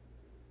like that.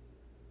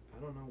 I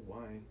don't know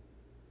why.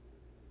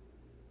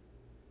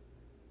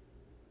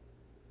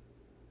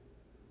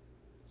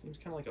 Seems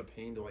kind of like a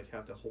pain to like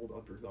have to hold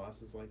up your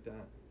glasses like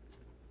that.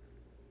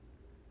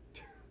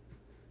 It's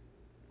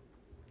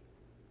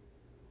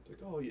like,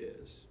 oh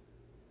yes,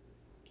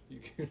 you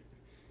can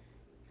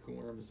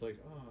wear them. It's like,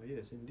 oh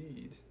yes,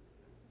 indeed.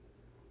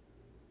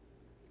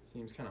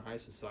 Seems kind of high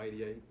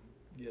society, I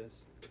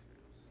guess.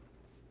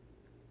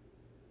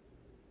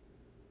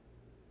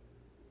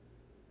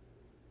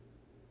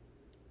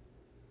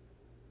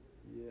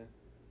 Yeah.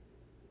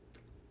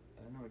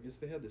 I don't know, I guess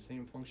they had the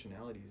same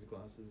functionality as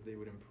glasses. They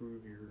would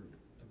improve your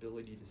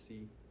ability to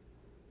see.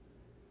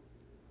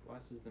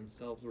 Glasses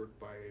themselves work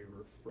by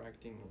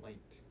refracting light.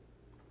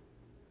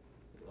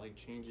 It like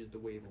changes the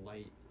way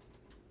light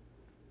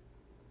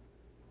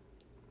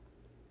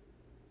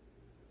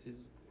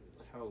is,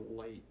 how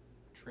light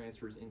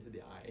transfers into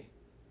the eye.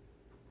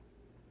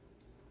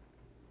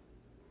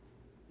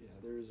 Yeah,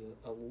 there's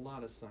a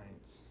lot of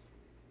science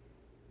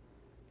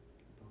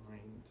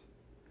behind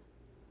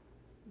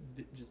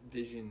just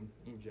vision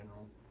in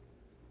general.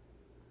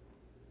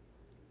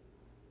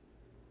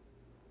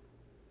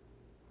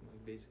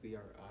 Like basically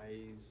our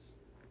eyes,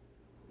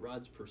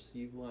 rods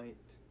perceive light,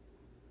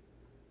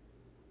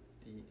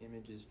 the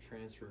image is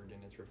transferred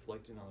and it's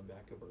reflected on the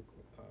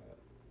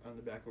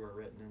back of our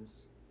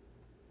retinas.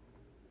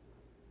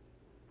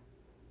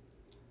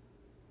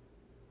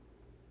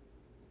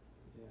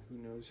 Yeah, who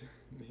knows?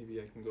 Maybe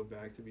I can go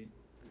back to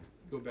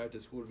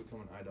school to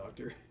become an eye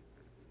doctor.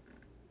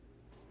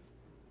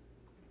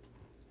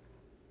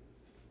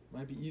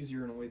 Might be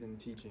easier in a way than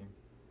teaching.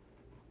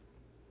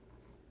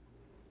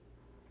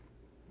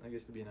 I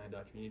guess to be an eye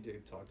doctor, you need to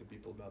talk to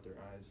people about their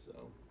eyes,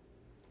 so.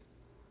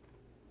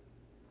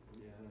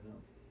 Yeah, I don't know.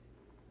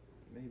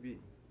 Maybe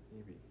I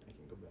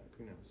can go back.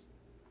 Who knows?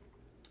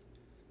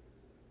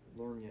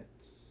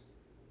 Lorgnettes.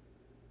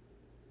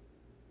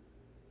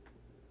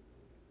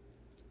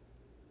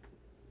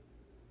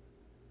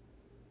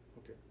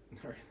 Okay.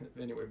 Alright.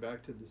 Anyway,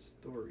 back to the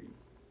story.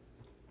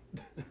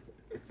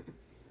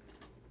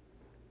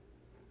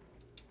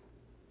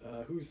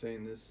 Who's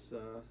saying this?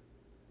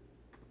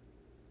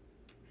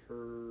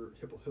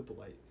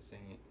 Hippolyte is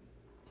saying it.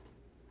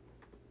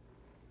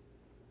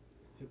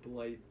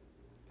 Hippolyte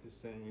is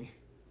saying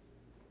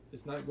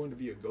it's not going to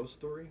be a ghost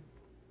story.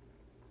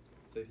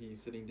 Said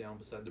he's sitting down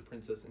beside the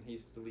princess and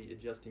hastily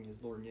adjusting his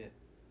lorgnette,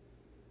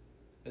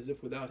 as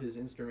if without his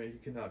instrument he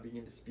could not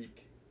begin to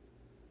speak.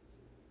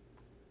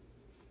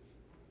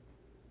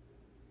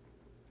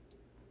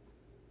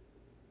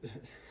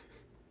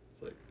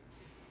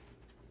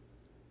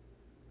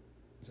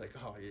 It's like,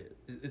 oh yeah,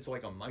 it's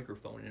like a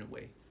microphone in a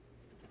way.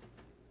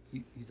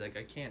 He's like,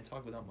 I can't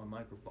talk without my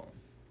microphone.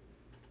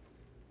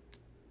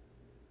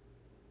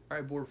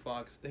 Alright, Boar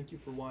Fox, thank you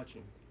for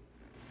watching.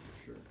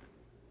 For sure.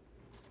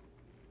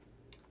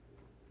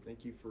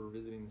 Thank you for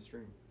visiting the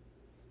stream.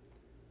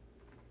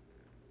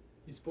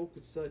 He spoke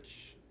with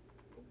such...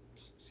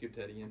 Oops, skipped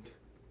that again.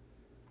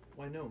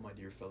 Why no, my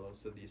dear fellow,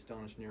 said the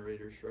astonished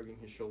narrator, shrugging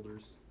his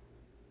shoulders.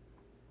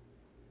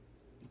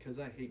 Because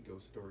I hate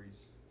ghost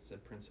stories,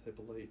 said Prince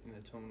Hippolyte in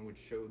a tone which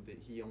showed that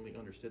he only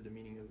understood the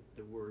meaning of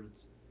the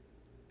words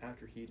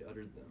after he'd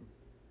uttered them.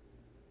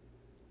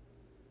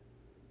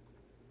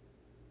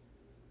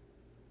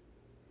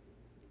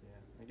 Yeah,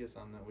 I guess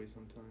I'm that way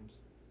sometimes.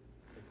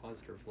 I pause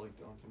to reflect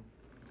often.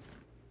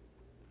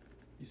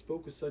 He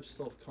spoke with such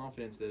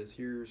self-confidence that his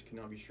hearers could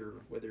not be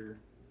sure whether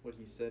what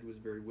he said was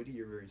very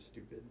witty or very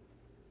stupid.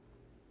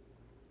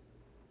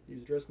 He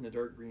was dressed in a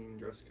dark green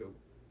dress coat,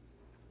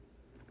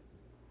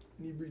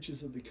 knee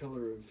breeches of the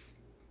color of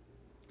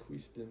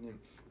cuista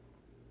nymph,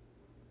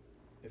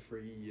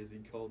 effraie as he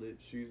called it,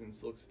 shoes and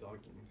silk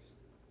stockings.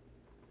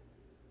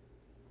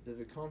 The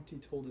Vicomte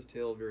told his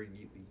tale very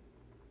neatly.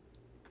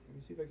 Let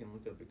me see if I can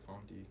look up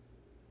Vicomte.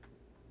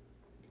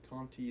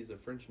 Vicomte is a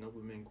French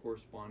nobleman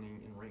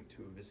corresponding in rank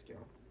to a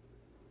viscount.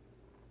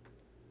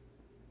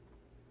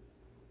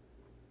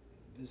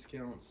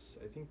 Viscounts,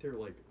 I think they're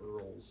like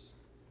earls.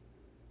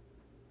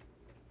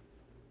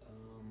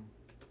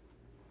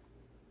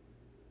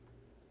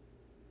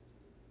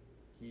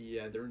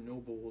 Yeah, they're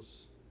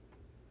nobles.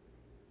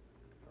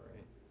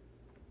 Alright.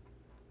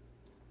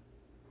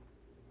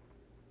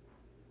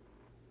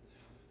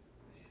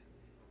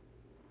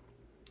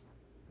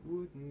 Man.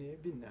 Wouldn't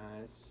it be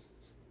nice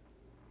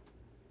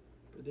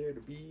for there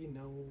to be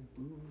no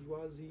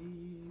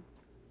bourgeoisie,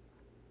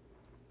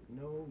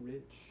 no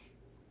rich?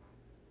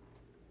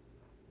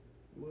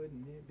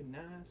 Wouldn't it be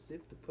nice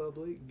if the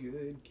public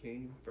good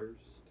came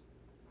first?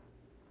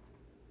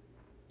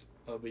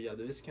 But yeah,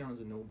 the Viscount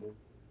is a noble.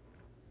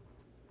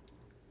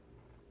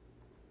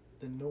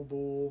 The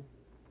noble,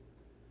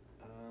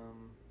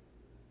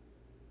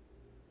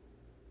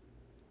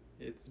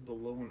 it's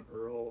below an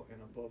earl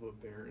and above a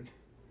baron.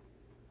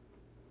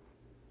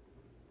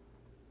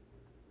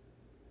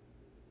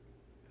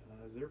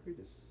 Is there a way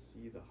to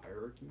see the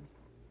hierarchy?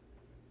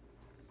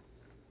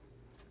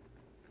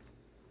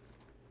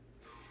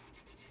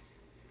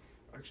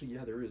 Actually,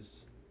 yeah, there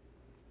is.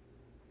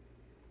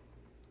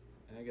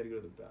 I gotta go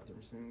to the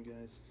bathroom soon,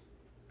 guys.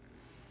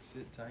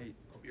 Sit tight.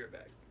 I'll be right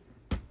back.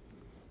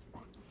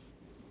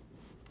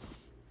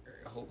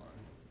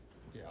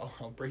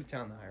 I'll break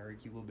down the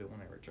hierarchy a little bit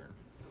when I return.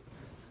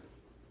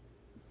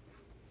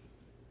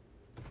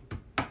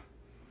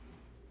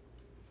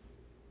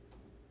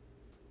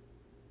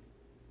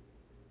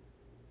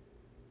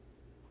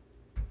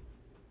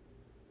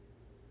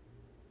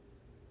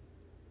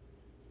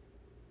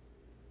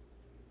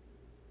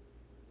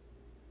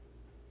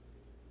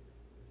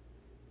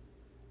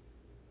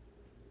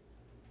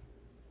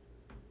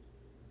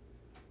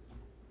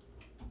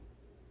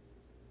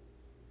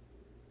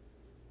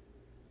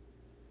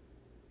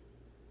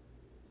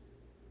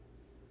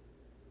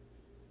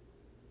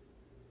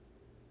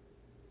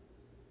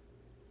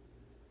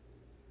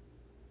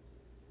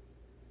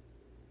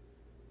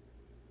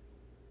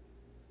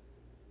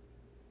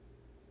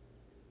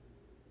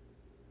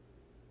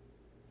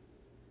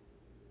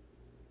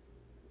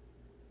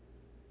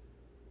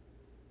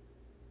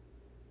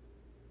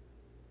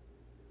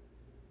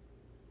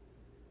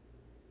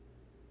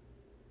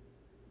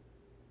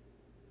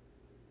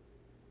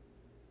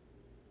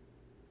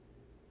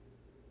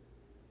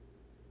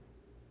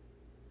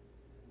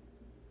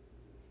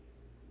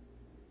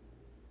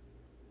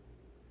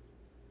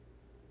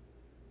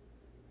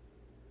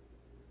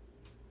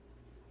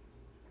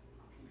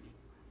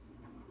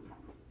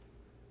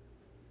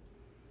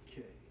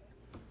 Okay,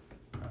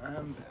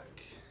 I'm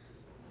back.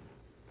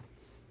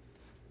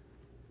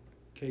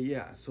 Okay,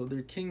 yeah, so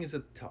their king is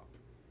at the top.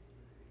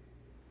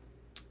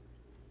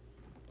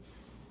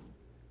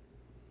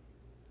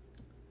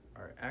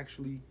 Alright,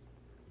 actually,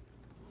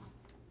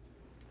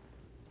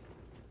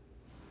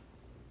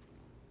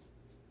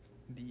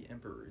 the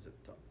emperor is at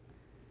the top.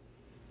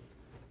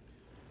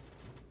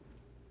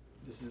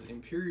 This is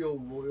Imperial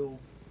Royal.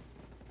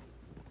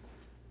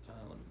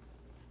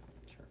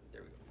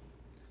 There we go.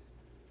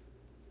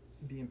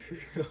 The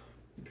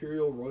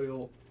Imperial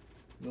Royal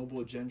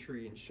Noble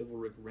Gentry and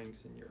Chivalric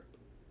ranks in Europe.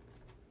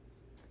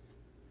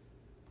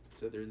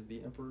 So there's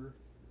the Emperor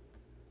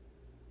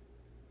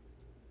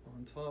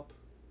on top,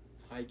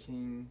 High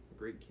King,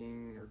 Great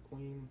King or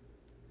Queen.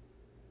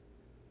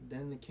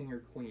 Then the King or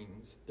Queen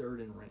is third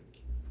in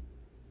rank.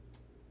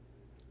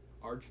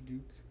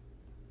 Archduke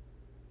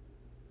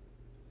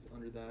is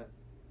under that.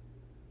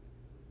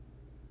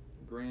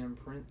 Grand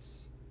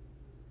Prince,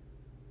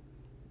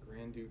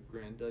 Grand Duke,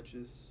 Grand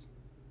Duchess.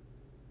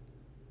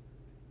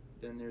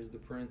 Then there's the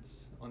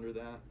Prince under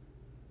that.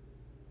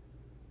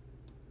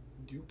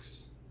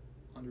 Dukes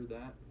under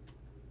that.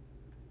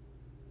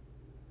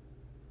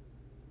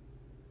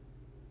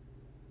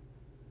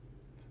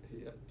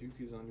 Yeah, Duke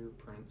is under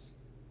Prince.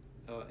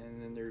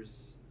 And then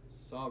there's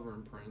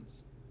Sovereign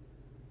Prince.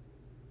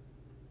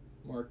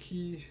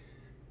 Marquis,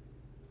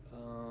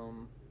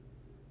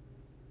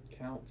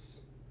 Counts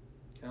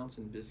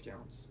and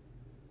Viscounts.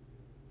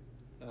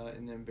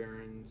 And then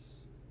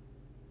Barons,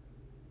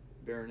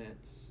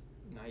 Baronets,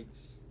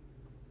 Knights,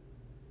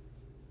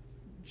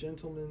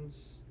 Gentlemen,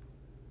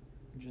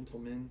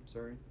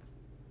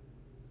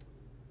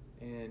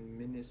 and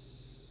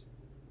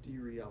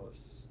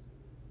Ministerialis.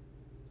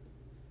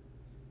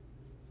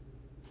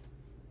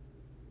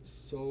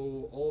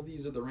 So all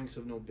these are the ranks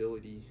of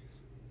nobility.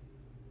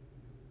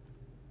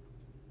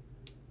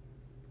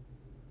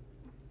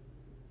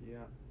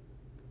 Yeah.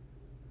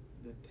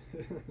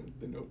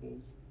 The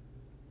nobles.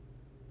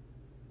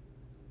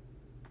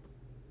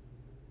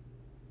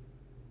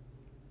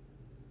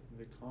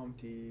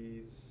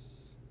 Vicomte's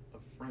a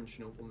French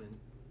nobleman,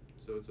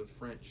 so it's a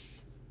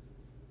French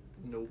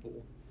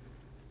noble.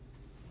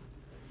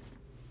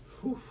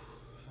 Whew.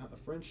 A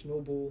French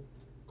noble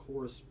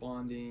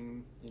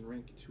corresponding in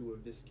rank to a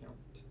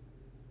Viscount,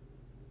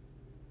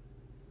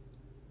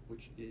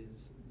 which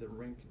is the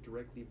rank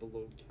directly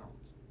below Count.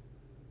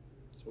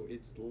 So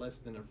it's less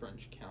than a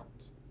French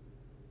Count.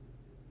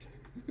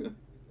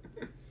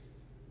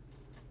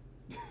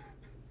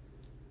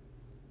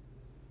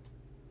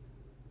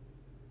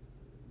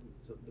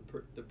 So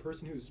the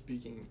person who's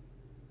speaking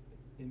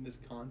in this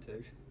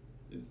context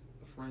is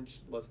a French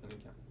less than a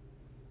Count.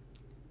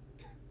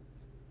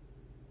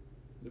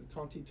 The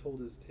Vicomte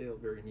told his tale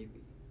very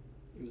neatly.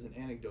 It was an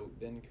anecdote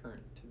then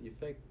current to the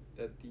effect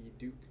that the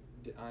Duc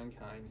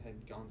d'Enghien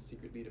had gone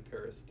secretly to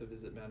Paris to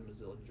visit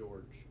Mademoiselle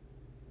George.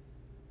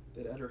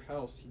 That at her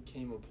house he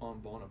came upon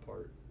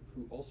Bonaparte,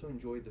 who also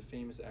enjoyed the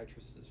famous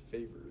actress's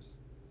favors,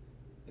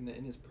 and that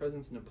in his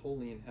presence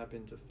Napoleon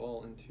happened to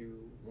fall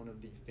into one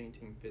of the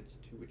fainting fits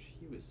to which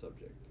he was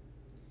subject,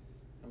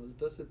 and was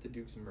thus at the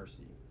Duke's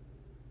mercy.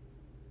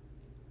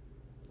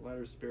 The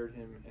latter spared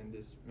him, and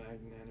this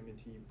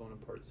magnanimity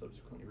Bonaparte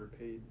subsequently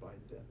repaid by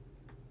death.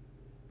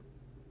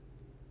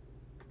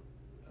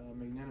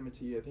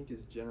 Magnanimity, I think,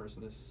 is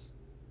generousness.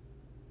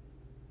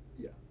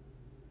 Yeah.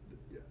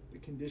 The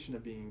condition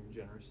of being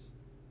generous.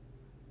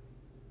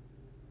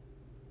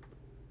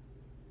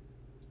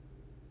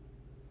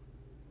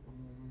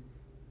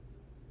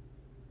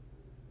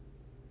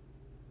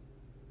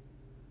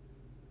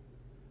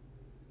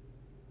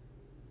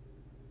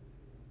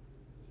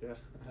 Yeah,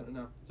 I don't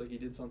know. It's like he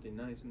did something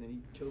nice and then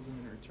he kills him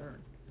in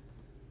return.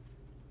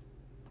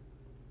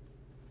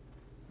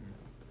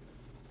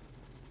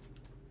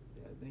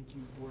 Yeah, Thank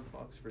you,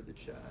 Warfox, for the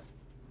chat.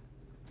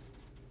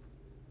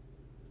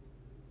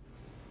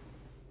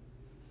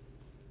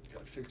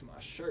 Gotta fix my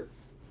shirt.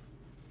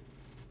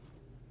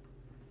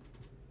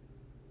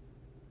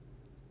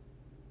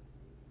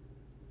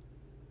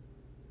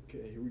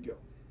 Okay, here we go.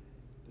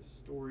 The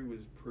story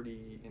was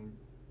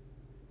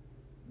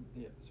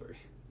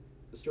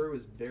The story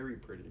was very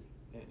pretty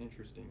and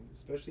interesting,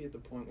 especially at the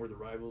point where the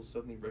rivals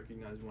suddenly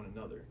recognized one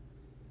another.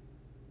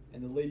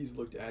 And the ladies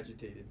looked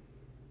agitated.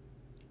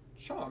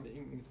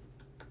 Charming,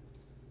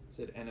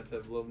 said Anna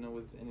Pavlovna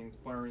with an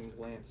inquiring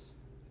glance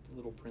at the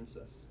little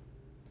princess.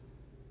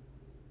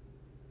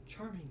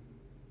 Charming.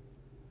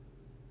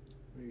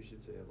 Maybe you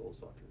should say a little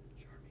softer.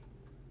 Charming,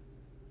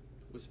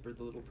 whispered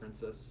the little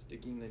princess,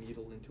 sticking the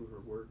needle into her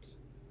works,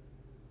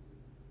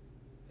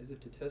 as if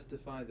to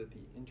testify that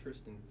the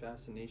interest and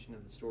fascination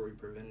of the story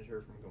prevented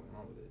her from going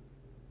on with it.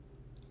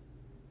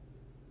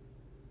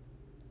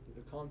 The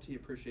Vicomte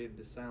appreciated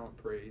the silent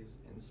praise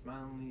and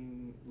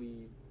smiling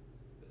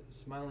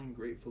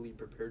gratefully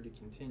prepared to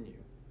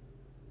continue.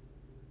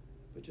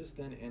 But just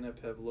then Anna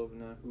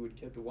Pavlovna, who had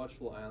kept a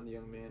watchful eye on the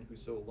young man who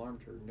so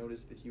alarmed her,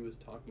 noticed that he was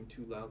talking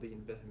too loudly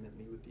and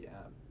vehemently with the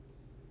abbé.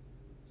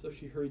 So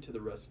she hurried to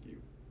the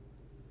rescue.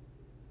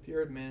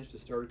 Pierre had managed to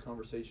start a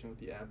conversation with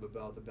the abbé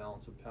about the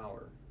balance of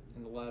power,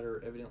 and the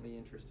latter, evidently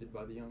interested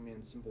by the young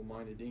man's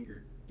simple-minded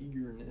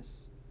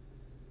eagerness,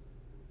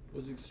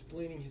 was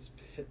explaining his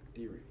pet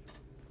theory.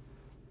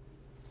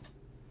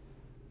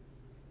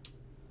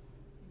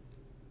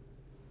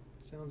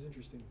 Sounds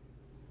interesting.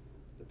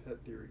 The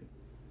pet theory.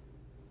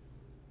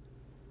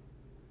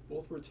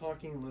 Both were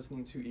talking and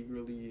listening too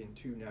eagerly and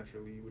too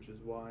naturally, which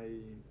is why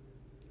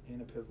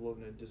Anna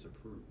Pavlovna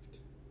disapproved.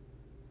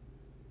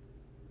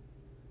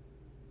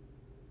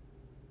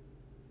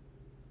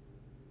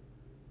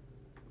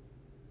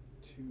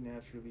 Too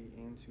naturally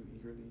and too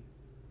eagerly.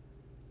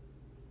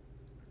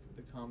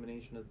 The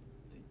combination of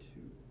the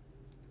two.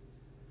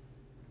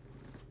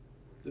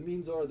 The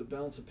means are the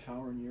balance of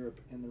power in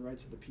Europe and the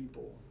rights of the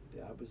people,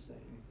 the abbé was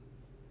saying.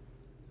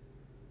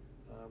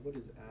 What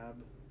is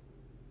abbé?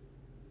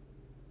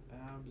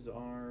 Abbes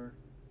are,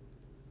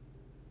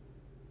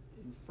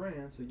 in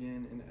France,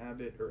 again, an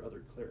abbot or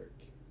other cleric.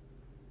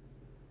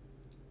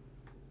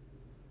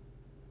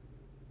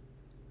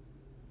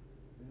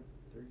 Yep,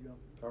 there you go.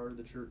 Power of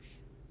the church.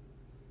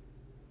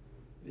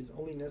 It is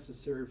only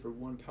necessary for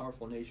one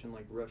powerful nation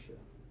like Russia,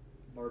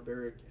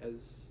 barbaric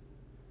as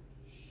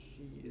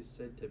she is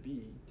said to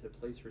be, to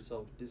place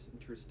herself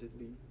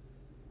disinterestedly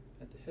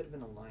at the head of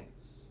an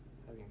alliance,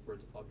 having for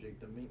its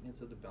object the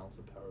maintenance of the balance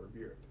of power of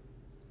Europe.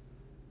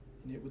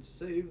 And it would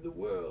save the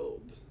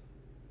world.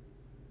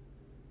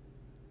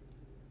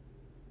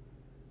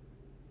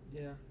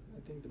 Yeah, I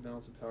think the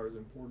balance of power is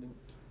important.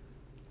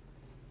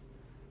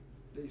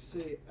 They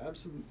say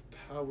absolute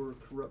power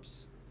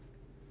corrupts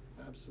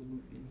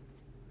absolutely.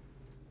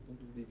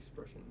 What is the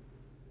expression?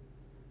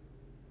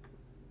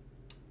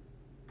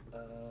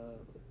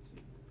 Let's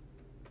see.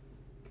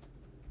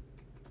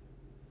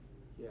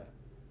 Yeah,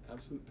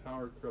 absolute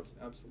power corrupts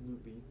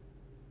absolutely.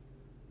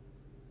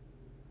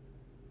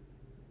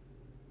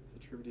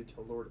 Attributed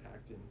to Lord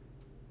Acton.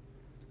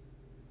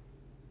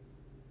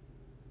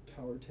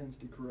 Power tends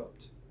to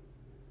corrupt.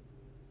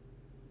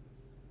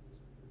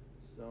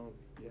 So,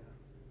 yeah,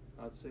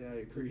 I'd say I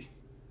agree.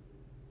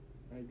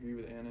 I agree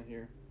with Anna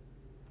here.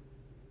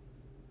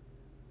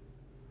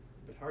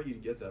 But how are you to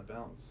get that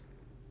balance?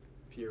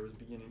 Pierre was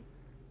beginning.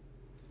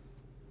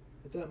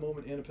 At that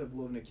moment, Anna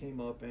Pavlovna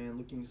came up and,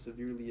 looking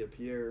severely at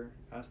Pierre,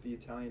 asked the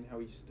Italian how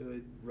he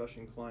stood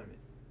Russian climate.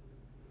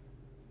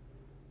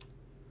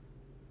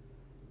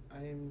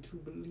 I am to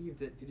believe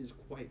that it is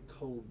quite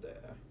cold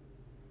there.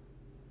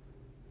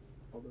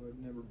 Although I've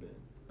never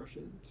been.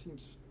 Russia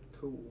seems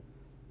cool.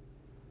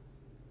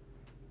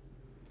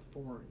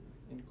 Foreign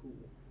and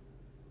cool.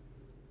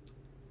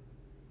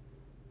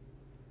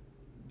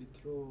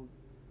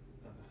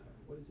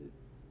 What is it?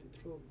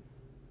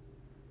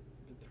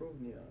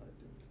 Petrovnia, I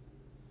think.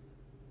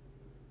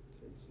 That's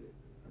how you say it.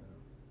 I don't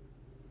know.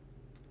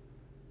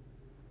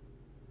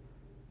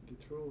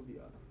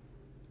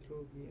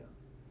 Petrovnia.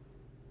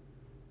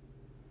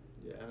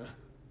 Yeah.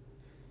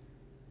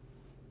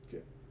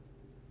 Okay.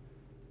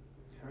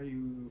 How are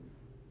you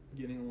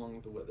getting along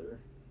with the weather?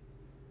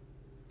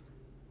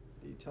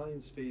 The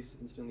Italian's face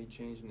instantly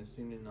changed and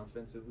assumed an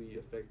offensively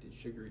affected,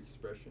 sugary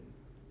expression,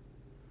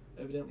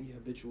 evidently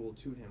habitual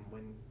to him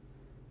when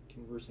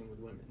conversing with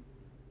women.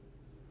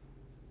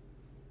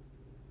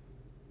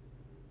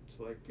 It's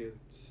like the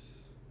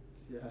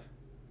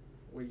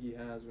way he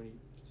has when he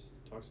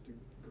talks to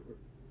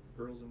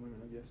girls and women,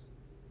 I guess.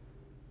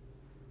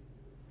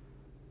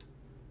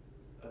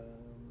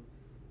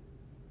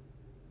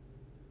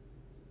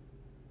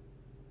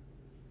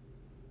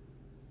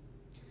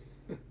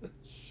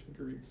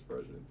 Sugary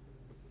expression.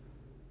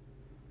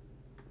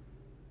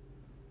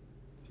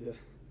 Yeah.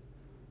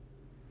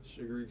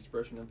 Sugary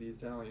expression of the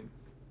Italian.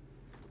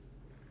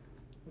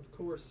 Of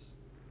course.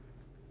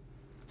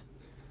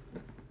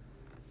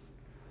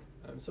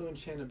 I'm so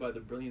enchanted by the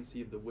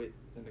brilliancy of the wit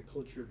and the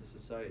culture of the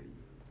society,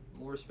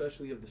 more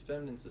especially of the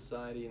feminine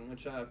society in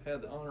which I have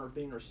had the honor of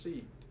being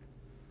received.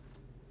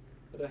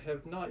 But I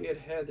have not yet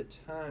had the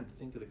time to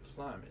think of the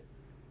climate,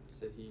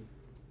 said he.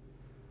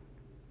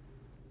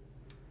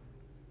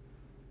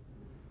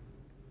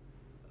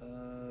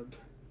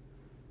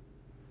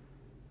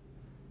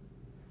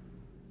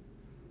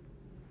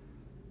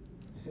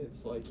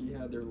 It's like he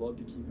had their love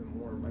to keep him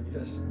warm, I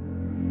guess.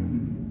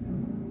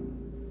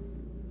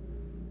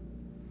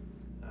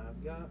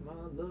 I've got my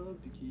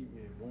love to keep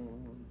me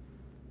warm.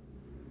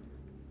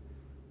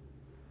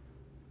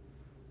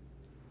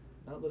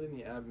 Not letting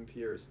the Ab and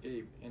Pierre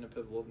escape, Anna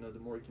Pavlovna, the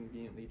more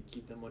conveniently to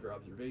keep them under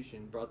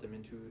observation, brought them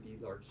into the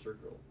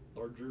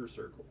larger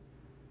circle.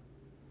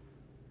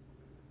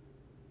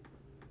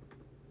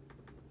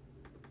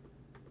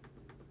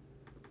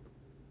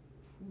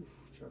 Whew,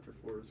 chapter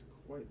 4 is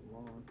quite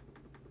long.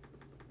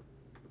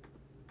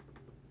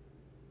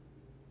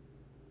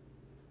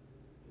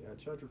 Yeah,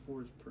 chapter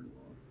 4 is pretty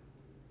long.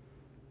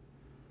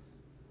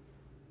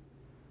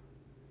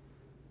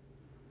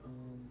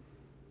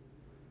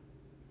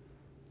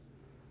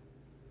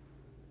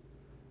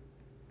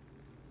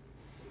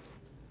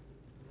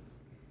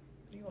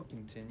 I think I'll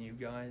continue,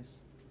 guys.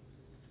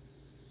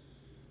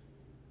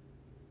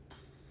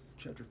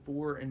 Chapter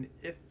 4, and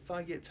if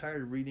I get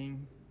tired of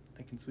reading,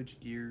 I can switch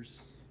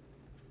gears.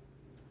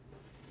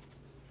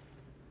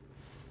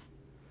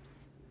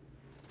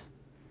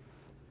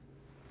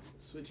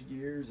 Switch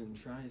gears and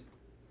try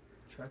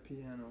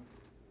piano.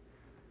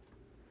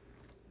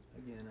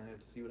 Again, I have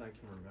to see what I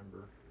can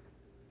remember.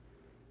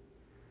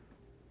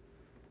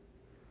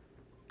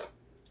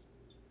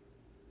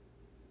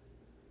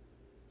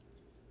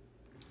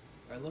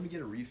 Alright, let me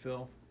get a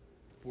refill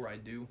before I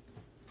do.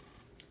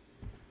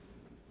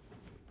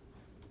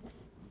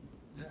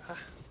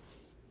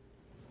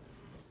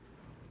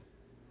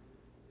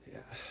 Yeah,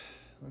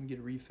 let me get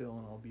a refill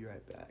and I'll be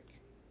right back.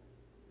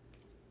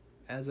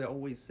 As I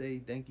always say,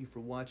 thank you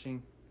for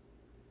watching.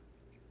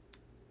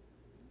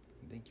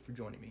 Thank you for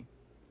joining me.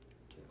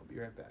 Okay, I'll be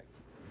right back.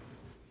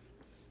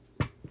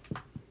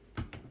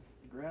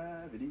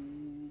 Gravity.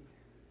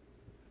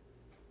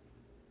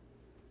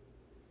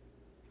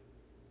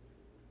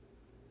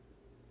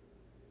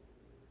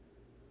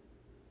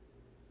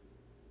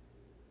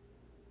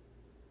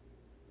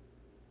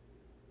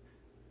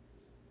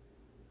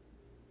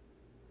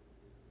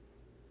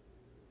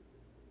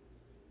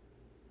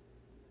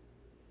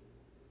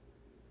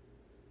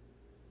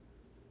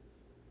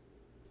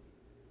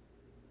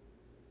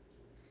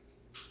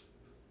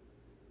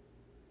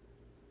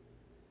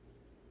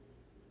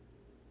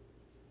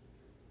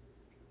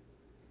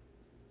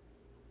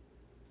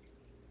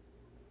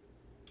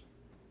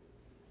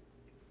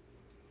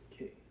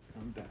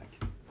 I'm back.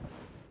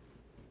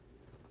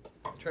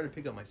 I try to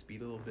pick up my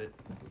speed a little bit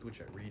with which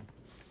I read,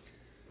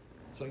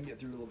 so I can get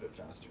through a little bit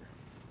faster.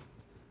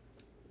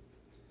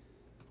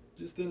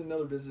 Just then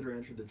another visitor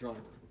entered the drawing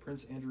room,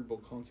 Prince Andrew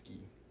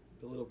Bolkonsky,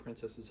 the little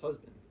princess's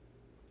husband.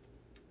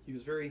 He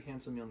was a very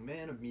handsome young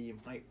man of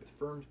medium height with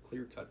firm,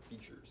 clear-cut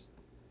features.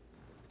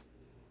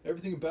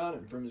 Everything about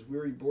him, from his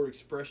weary, bored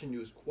expression to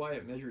his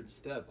quiet, measured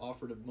step,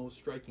 offered a most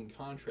striking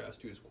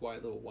contrast to his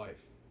quiet little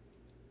wife.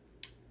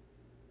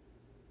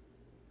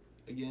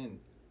 Again,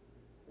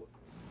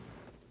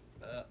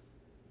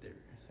 there,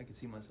 I can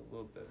see myself a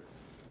little better.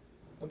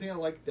 One thing I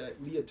like that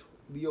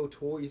Leo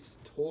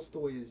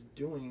Tolstoy is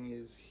doing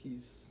is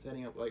he's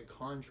setting up like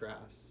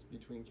contrasts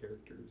between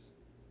characters.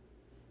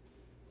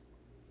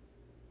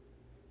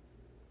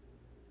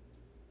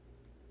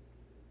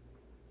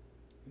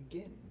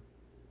 Again,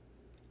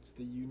 it's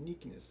the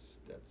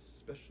uniqueness that's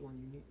special and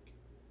unique.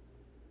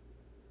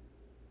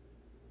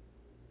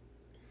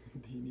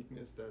 The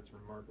uniqueness that's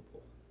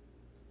remarkable.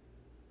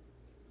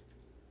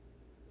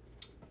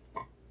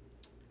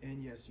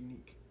 And yes,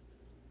 unique.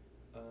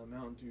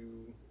 Mountain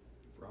Dew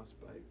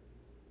Frostbite.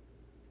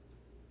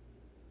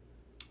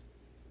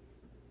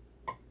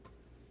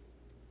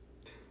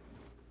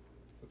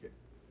 Okay.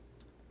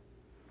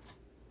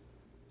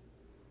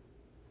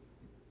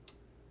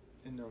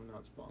 And no, I'm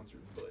not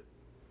sponsored, but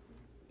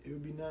it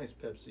would be nice,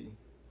 Pepsi.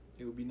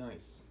 It would be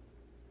nice.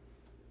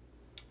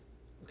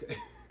 Okay.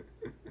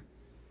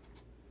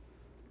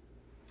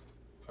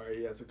 Alright,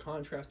 yeah, it's a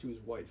contrast to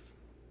his wife.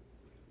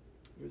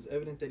 It was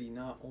evident that he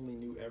not only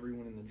knew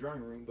everyone in the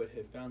drawing room, but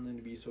had found them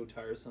to be so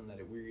tiresome that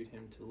it wearied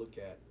him to look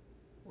at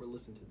or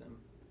listen to them.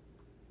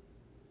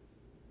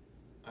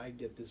 I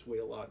get this way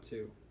a lot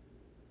too.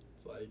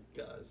 It's like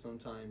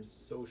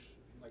sometimes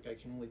like I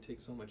can only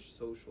take so much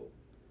social.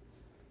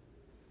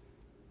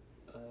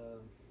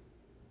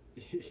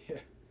 Yeah.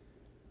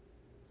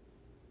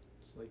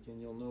 It's like, and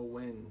you'll know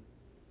when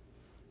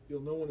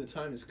the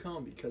time has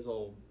come because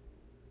I'll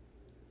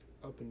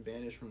up and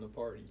vanish from the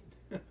party.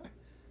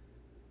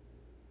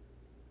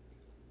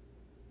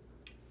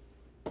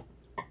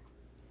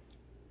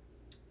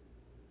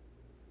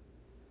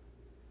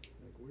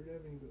 Where'd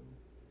Evan go?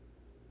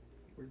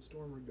 Where'd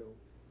Stormer go?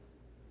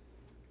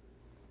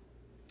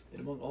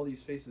 And among all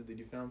these faces that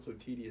he found so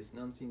tedious,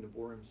 none seemed to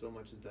bore him so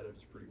much as that of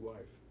his pretty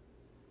wife.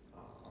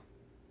 Ah.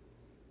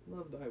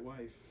 love thy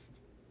wife.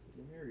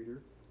 You married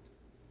her.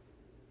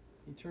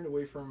 He turned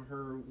away from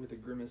her with a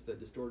grimace that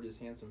distorted his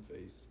handsome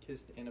face,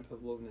 kissed Anna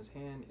Pavlovna's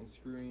hand, and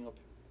screwing up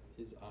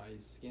his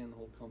eyes, scanned the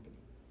whole company.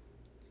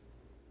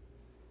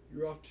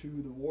 You're off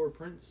to the war,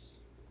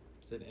 Prince,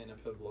 said Anna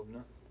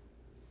Pavlovna.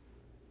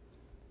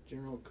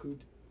 General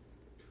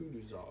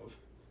Kutuzov,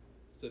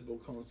 said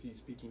Bolkonsky,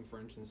 speaking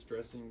French and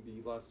stressing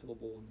the last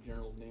syllable of the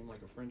general's name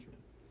like a Frenchman,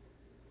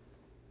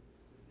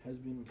 has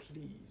been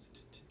pleased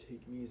to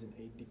take me as an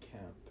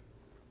aide-de-camp.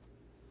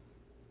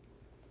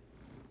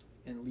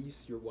 And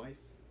Lise, your wife?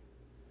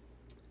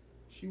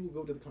 She will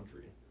go to the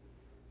country.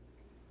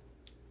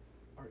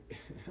 Are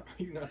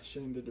you not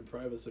ashamed to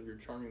deprive us of your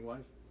charming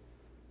wife?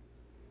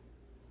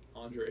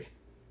 Andre,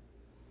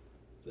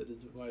 said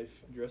his wife,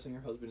 addressing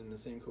her husband in the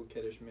same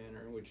coquettish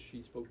manner in which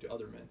she spoke to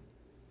other men.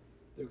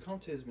 The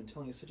Comte has been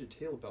telling us such a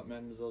tale about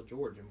Mademoiselle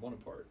George and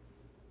Bonaparte.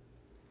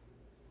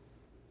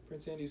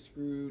 Prince Andrew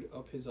screwed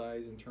up his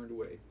eyes and turned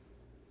away.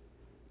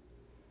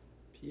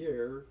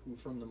 Pierre, who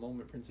from the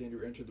moment Prince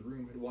Andrew entered the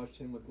room had watched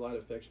him with glad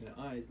affectionate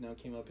eyes, now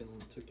came up and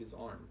took his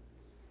arm.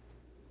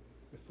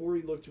 Before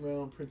he looked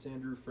around, Prince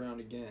Andrew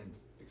frowned again,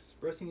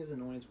 expressing his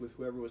annoyance with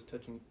whoever was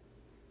touching...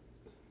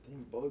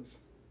 Dang bugs.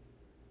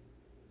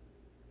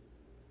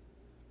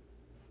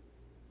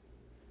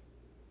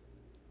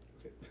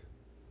 Okay.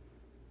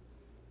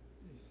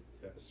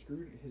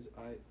 Screwed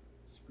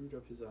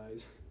up his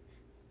eyes.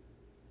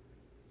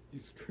 He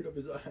screwed up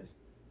his eyes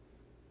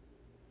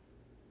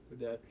with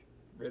that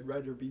Red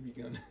Ryder BB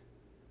gun.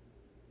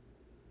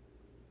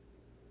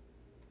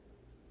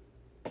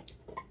 I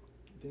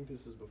think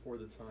this is before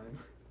the time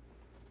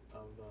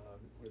of,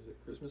 what is it,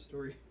 Christmas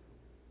Story?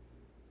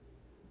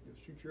 You'll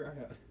shoot your eye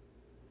out.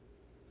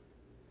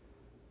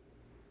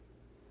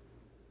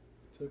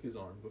 Took his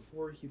arm.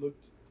 Before he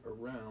looked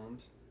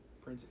around,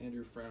 Prince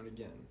Andrew frowned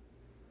again,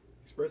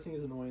 expressing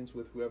his annoyance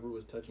with whoever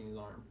was touching his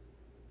arm.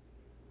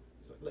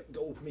 He's like, let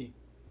go of me.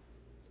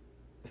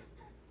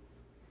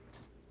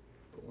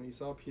 But when he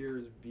saw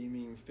Pierre's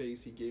beaming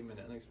face, he gave him an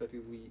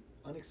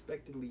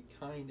unexpectedly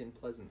kind and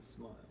pleasant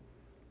smile.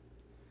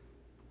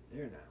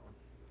 There now,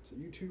 so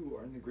you two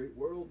are in the great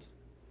world?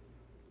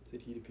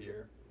 Said he to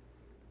Pierre.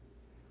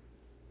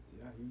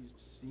 Yeah, he's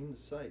seen the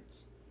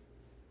sights.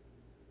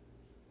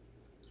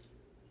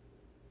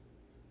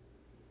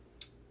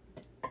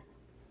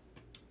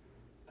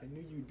 I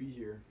knew you'd be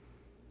here,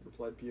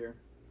 replied Pierre.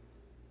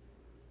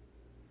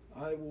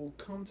 I will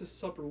come to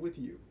supper with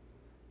you.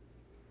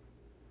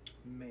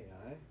 May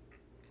I?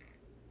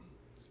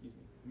 Excuse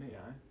me, may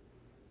I?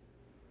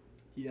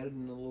 He added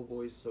in a low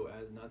voice so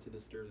as not to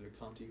disturb the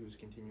Comte, who was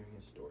continuing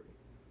his story.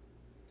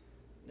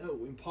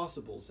 No,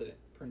 impossible, said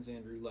Prince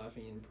Andrew,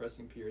 laughing and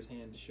pressing Pierre's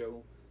hand to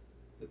show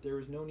that there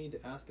was no need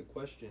to ask the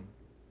question.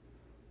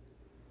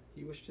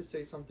 He wished to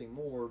say something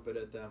more, but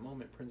at that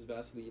moment Prince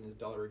Vasily and his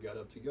daughter got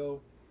up to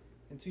go,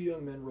 and two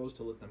young men rose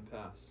to let them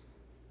pass.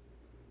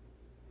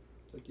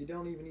 It's like, you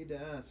don't even need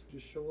to ask,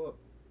 just show up.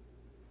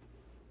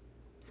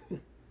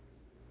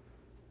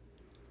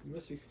 You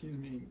must excuse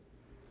me,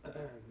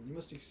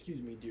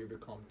 dear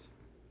Vicomte,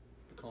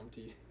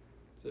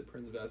 said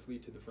Prince Vasily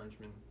to the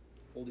Frenchman,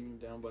 holding him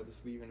down by the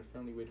sleeve in a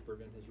friendly way to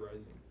prevent his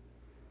rising.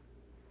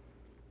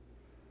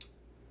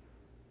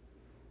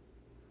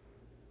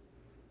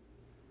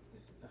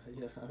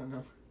 Yeah, I don't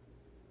know.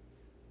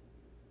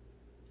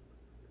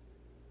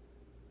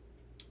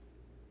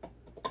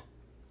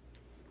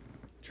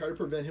 Try to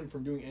prevent him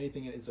from doing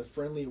anything in as a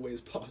friendly way as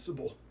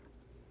possible.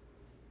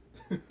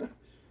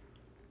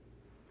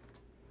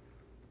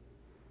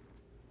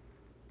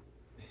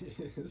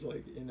 It's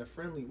like, in a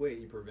friendly way,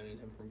 he prevented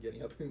him from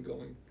getting up and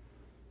going.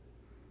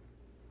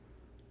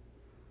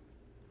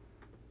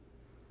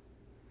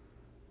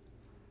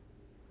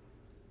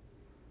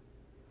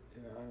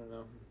 Yeah, I don't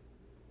know.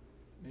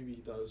 Maybe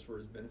he thought it was for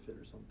his benefit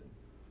or something.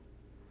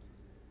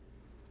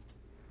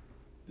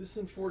 This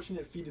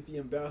unfortunate feat of the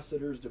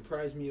ambassadors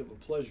deprives me of a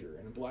pleasure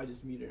and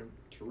obliges me to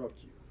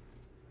interrupt you.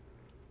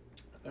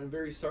 I am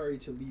very sorry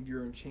to leave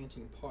your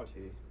enchanting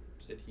party,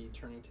 said he,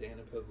 turning to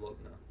Anna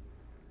Pavlovna.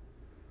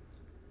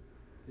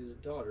 His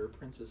daughter,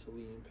 Princess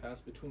Helene,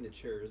 passed between the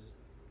chairs,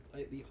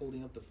 lightly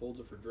holding up the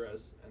folds of her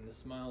dress, and the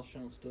smile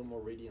shone still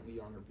more radiantly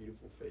on her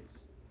beautiful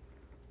face.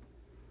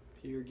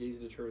 Pierre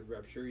gazed at her with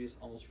rapturous,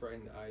 almost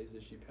frightened eyes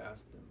as she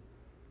passed them.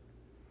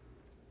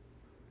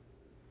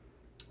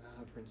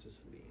 Ah,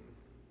 Princess Helene.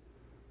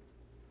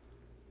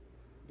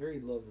 Very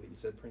lovely,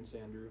 said Prince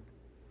Andrew.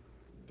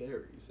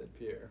 Very, said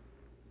Pierre.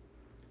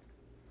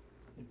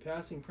 In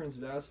passing, Prince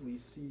Vasily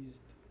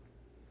seized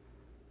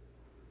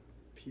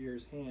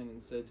Pierre's hand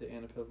and said to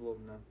Anna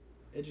Pavlovna,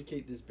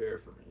 educate this bear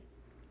for me.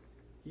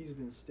 He's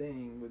been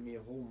staying with me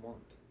a whole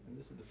month, and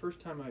this is the first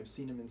time I've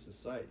seen him in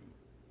society.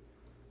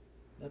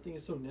 Nothing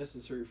is so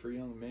necessary for a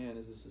young man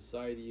as the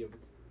society of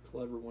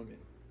clever women.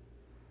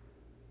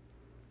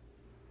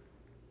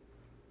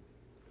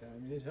 I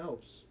mean, it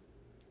helps.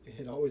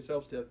 It always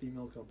helps to have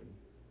female company.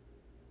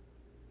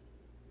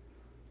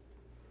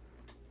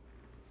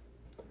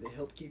 They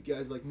help keep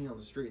guys like me on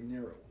the straight and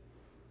narrow.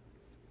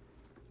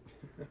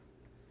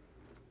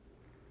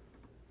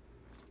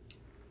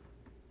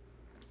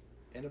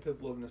 Anna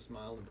Pavlovna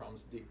smiled and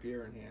promised to take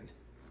Pierre in hand.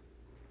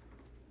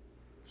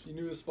 She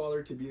knew his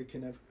father to be a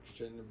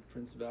connection of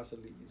Prince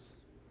Vasily's.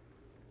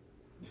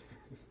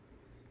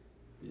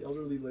 The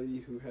elderly lady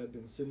who had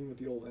been sitting with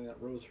the old aunt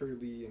rose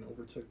hurriedly and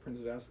overtook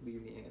Prince Vasily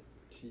in the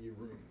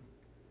ante-room.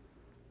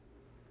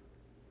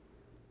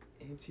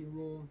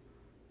 Ante-room?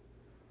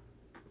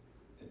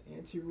 An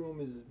ante-room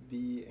is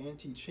the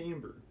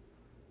ante-chamber,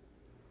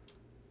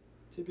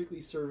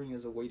 typically serving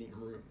as a waiting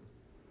room.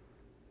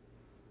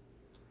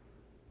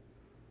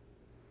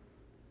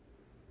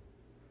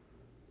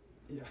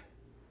 Yeah.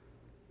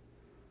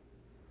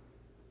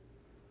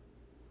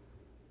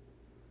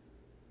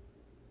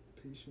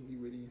 Patiently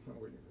waiting in my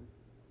waiting room.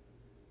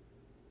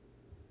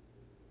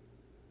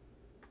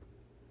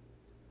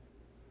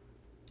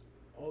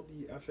 All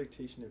the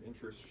affectation of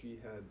interest she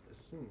had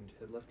assumed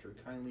had left her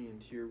kindly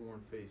and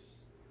tear-worn face,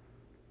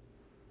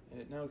 and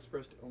it now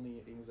expressed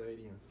only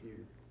anxiety and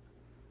fear.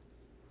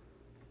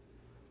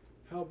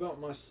 "How about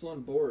my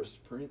son Boris,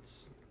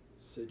 Prince?"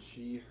 said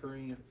she,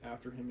 hurrying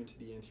after him into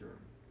the anteroom.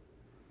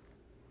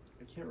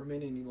 "I can't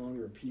remain any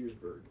longer in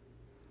Petersburg.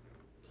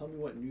 Tell me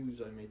what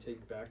news I may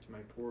take back to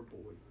my poor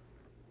boy."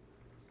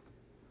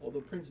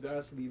 Although Prince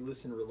Vasily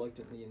listened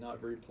reluctantly and not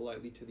very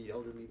politely to the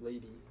elderly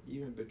lady,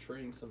 even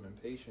betraying some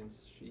impatience,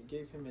 she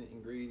gave him an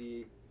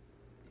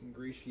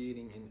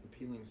ingratiating and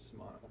appealing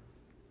smile,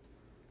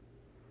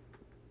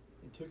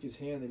 and took his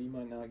hand that he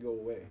might not go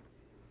away.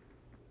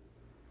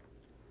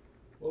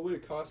 "What would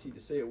it cost you to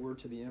say a word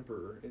to the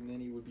Emperor, and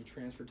then he would be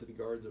transferred to the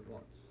guards at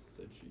once?"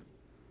 said she.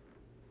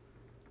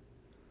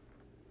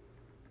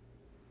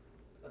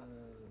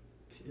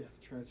 Yeah,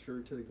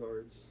 transferred to the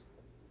guards.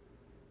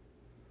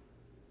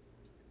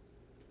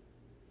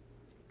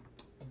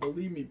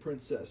 "Believe me,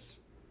 Princess,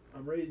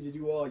 I'm ready to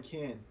do all I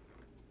can,"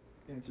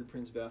 answered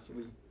Prince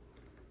Vasily.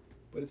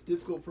 "But it's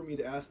difficult for me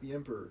to ask the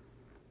Emperor.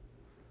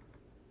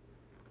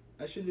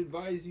 I should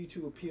advise you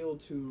to appeal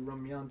to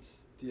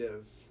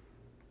Rumyantsev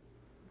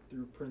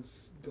through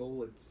Prince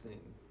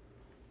Golitsyn."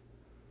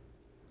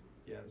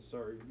 Yeah,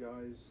 sorry,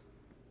 guys.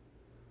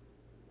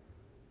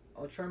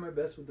 "I'll try my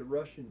best with the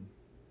Russian.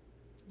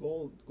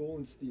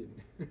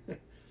 Golitsyn."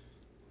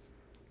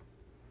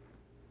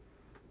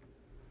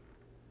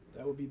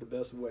 That would be the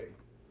best way.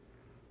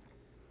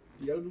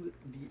 The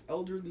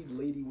elderly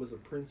lady was a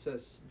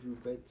Princess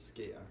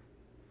Drubetskaya,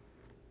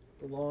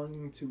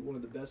 belonging to one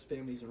of the best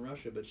families in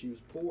Russia, but she was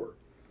poor,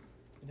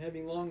 and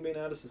having long been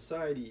out of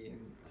society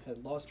and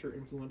had lost her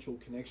influential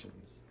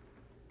connections.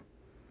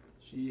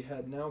 She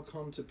had now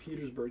come to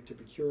Petersburg to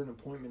procure an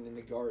appointment in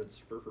the guards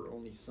for her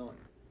only son.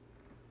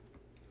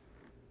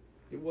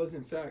 It was,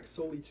 in fact,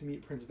 solely to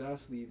meet Prince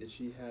Vasily that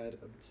she had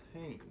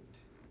obtained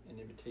an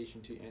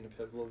invitation to Anna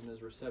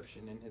Pavlovna's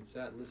reception and had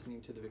sat listening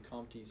to the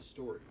Vicomte's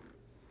story.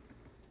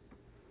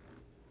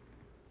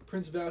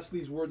 Prince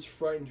Vasily's words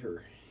frightened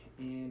her,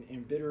 and an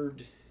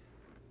embittered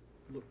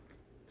look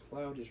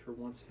clouded her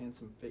once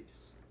handsome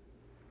face,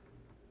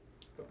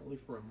 but only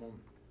for a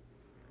moment.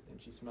 Then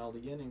she smiled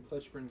again and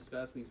clutched Prince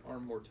Vasily's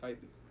arm more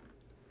tightly.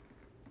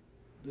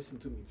 "Listen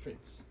to me,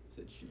 Prince,"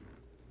 said she.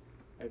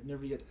 "I have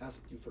never yet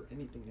asked you for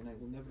anything, and I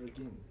will never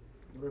again,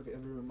 nor have I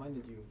ever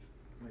reminded you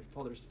of my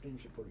father's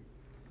friendship for you.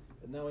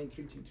 But now I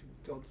entreat you for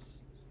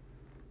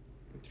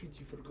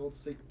God's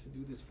sake to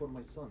do this for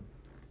my son,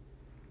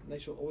 and I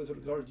shall always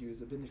regard you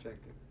as a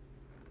benefactor."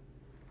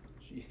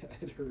 She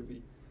added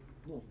hurriedly,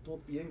 "No,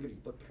 don't be angry,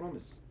 but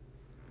promise.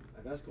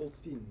 I've asked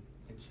Goldstein,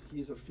 and he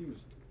has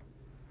refused.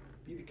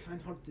 Be the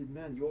kind-hearted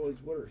man you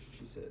always were,"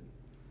 she said,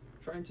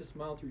 trying to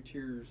smile through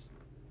tears,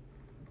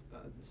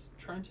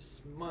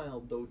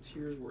 though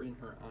tears were in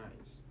her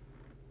eyes.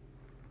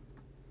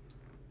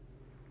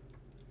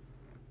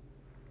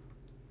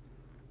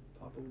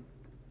 "Papa,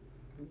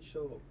 we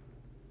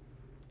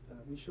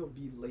shall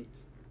be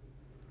late,"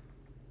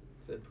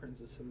 said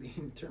Princess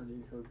Helene,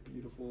 turning her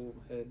beautiful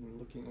head and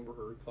looking over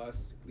her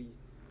classically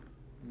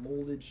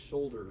molded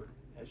shoulder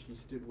as she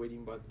stood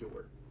waiting by the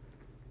door.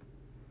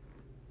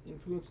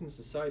 Influence in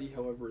society,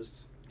 however,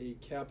 is a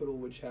capital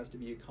which has to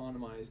be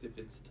economized if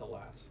it's to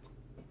last.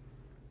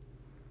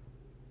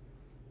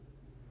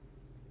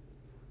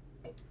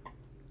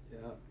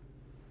 Yeah,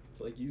 it's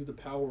like use the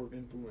power of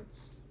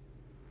influence.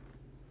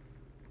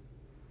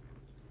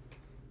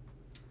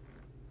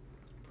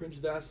 Prince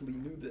Vasily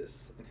knew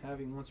this, and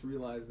having once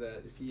realized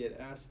that if he had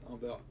asked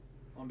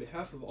on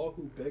behalf of all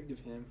who begged of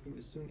him, he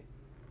would soon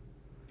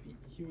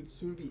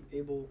be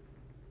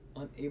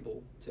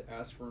unable to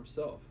ask for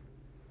himself.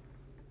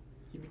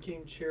 He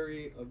became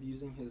chary of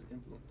using his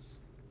influence.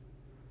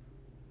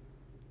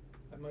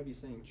 I might be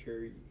saying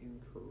cherry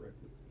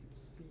incorrectly.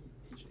 It's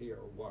Chary.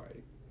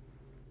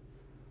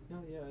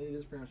 No, yeah, it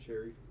is pronounced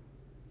cherry.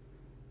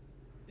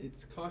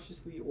 It's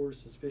cautiously or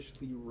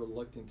suspiciously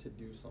reluctant to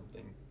do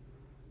something.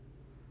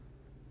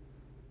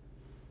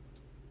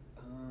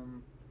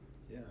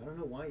 Yeah, I don't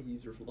know why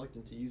he's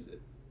reluctant to use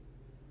it.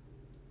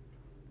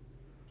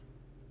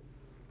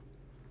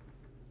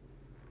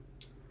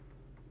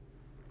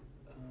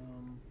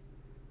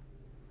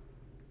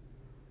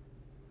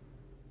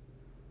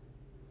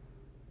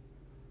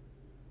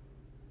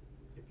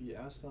 he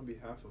asked on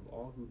behalf of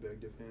all who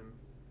begged of him,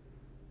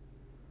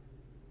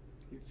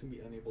 he would soon be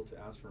unable to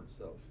ask for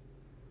himself.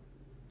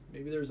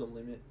 Maybe there's a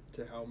limit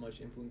to how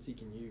much influence he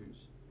can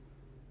use.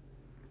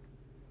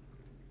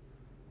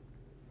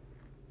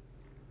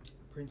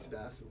 Prince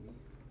Vasily,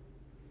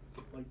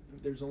 like,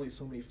 there's only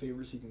so many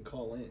favors he can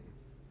call in.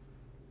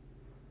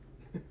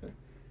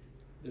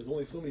 There's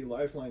only so many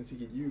lifelines he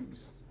could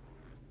use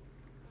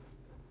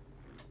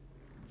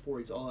before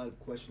he's all out of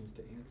questions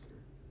to answer.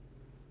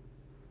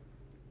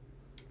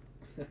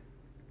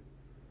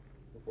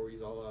 Before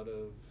he's all out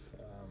of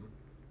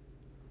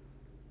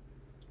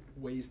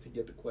ways to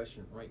get the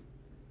question right.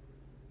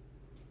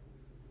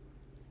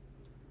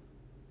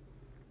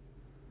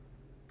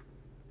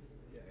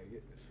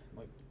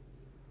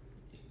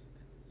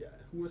 Yeah,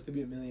 who wants to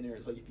be a millionaire?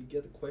 It's like, if you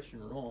get the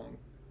question wrong,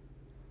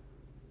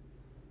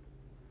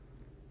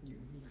 you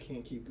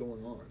can't keep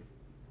going on.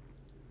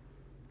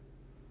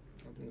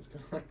 I think it's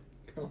kind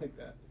of like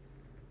that.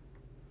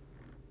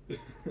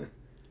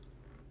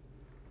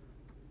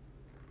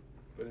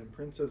 But in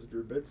Princess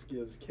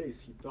Drubetskaya's case,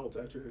 he felt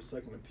after her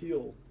second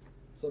appeal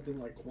something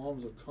like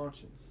qualms of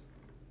conscience.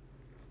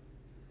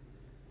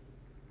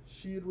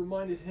 She had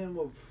reminded him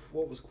of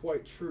what was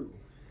quite true.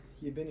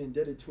 He had been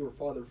indebted to her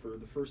father for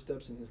the first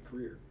steps in his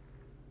career.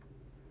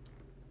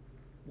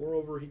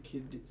 Moreover, he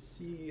could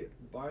see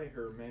by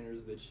her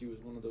manners that she was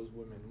one of those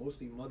women,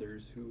 mostly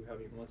mothers, who,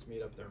 having once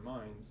made up their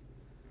minds,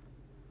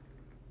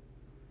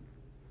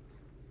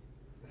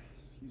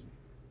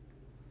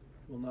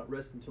 will not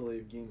rest until they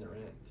have gained their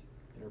end,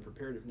 and are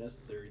prepared, if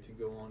necessary, to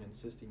go on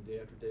insisting day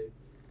after day,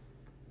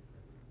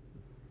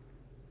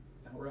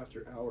 hour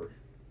after hour,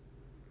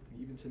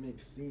 and even to make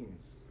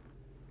scenes.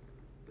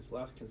 This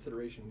last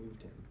consideration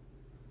moved him.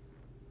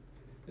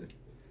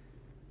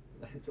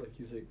 It's like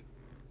he's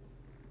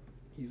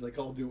like,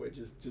 I'll do it.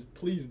 Just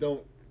please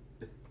don't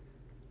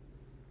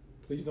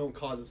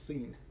cause a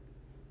scene.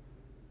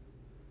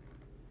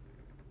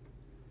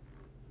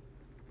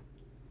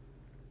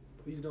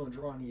 Please don't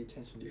draw any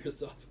attention to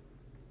yourself.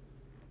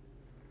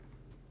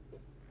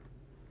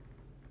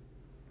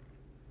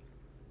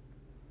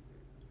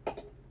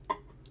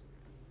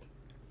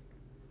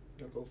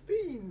 Don't go,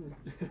 fiend!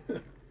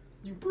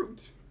 You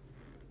brute!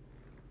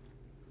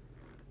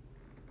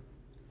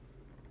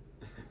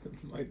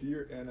 My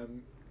dear Anna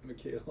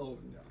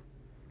Mikhailovna,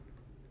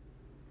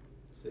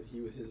 said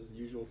he with his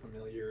usual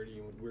familiarity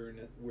and with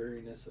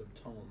weariness of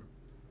tone.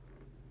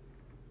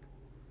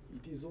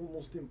 It is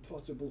almost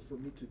impossible for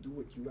me to do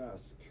what you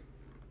ask,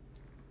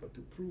 but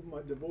to prove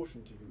my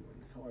devotion to you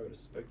and how I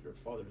respect your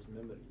father's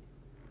memory,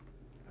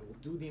 I will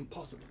do the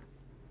impossible.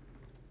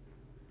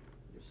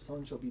 Your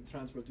son shall be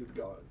transferred to the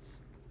Guards.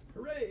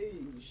 Hooray,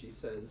 she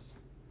says.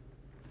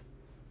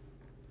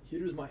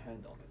 Here is my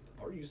hand on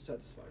it. Are you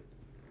satisfied?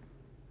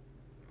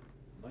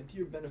 My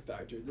dear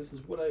benefactor, this is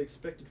what I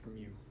expected from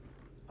you.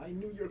 I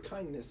knew your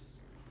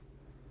kindness.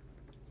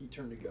 He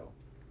turned to go.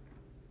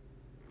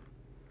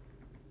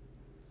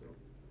 So,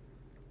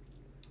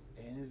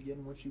 Anne is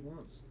getting what she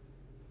wants.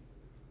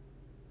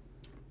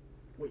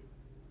 Wait,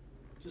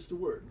 just a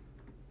word.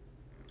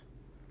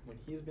 When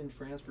he has been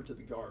transferred to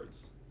the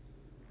Guards,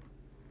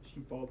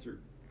 she faltered.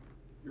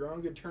 You're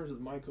on good terms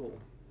with Michael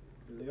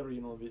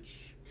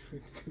Larionovich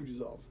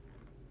Kutuzov.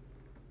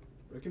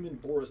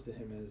 Recommend Boris to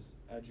him as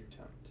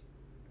adjutant.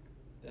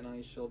 Then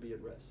I shall be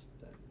at rest,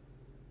 then.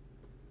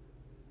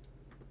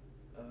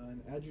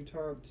 An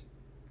adjutant.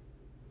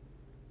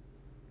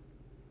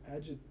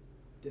 Adjutant.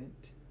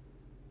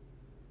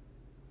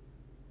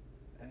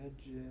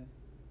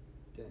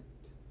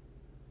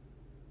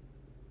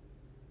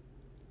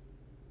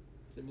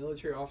 It's a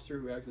military officer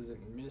who acts as an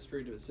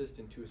administrative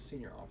assistant to a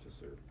senior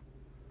officer.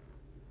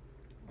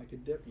 Like a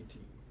deputy.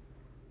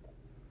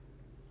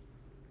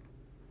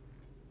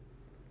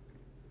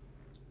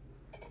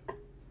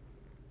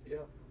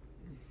 Yep.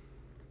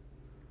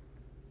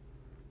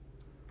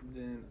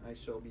 Then I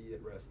shall be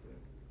at rest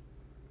then.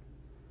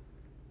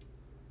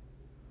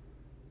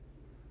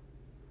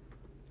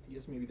 I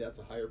guess maybe that's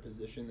a higher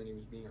position than he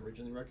was being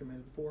originally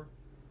recommended for,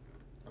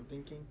 I'm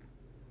thinking.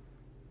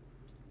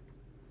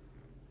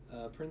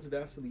 Prince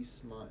Vasily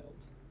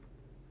smiled.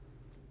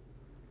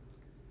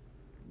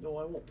 No,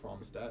 I won't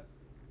promise that.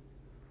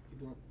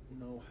 You don't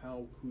know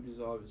how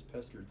Kutuzov is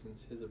pestered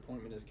since his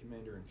appointment as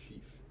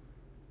commander-in-chief.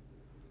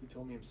 He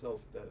told me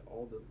himself that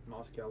all the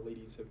Moscow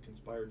ladies have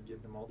conspired to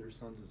give them all their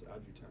sons as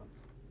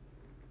adjutants.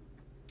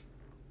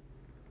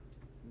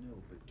 No,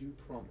 but do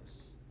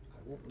promise. I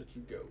won't let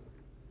you go.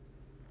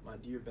 My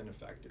dear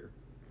benefactor.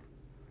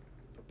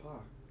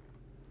 Papa,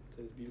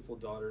 said his beautiful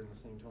daughter in the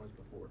same tone as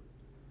before.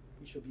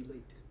 We shall be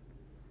late.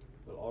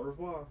 But au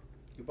revoir.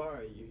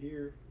 Goodbye. You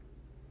hear?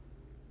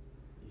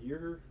 You hear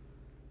her?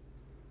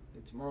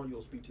 Then tomorrow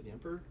you'll speak to the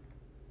Emperor?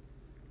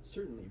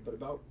 Certainly, but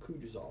about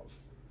Kutuzov,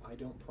 I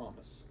don't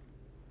promise.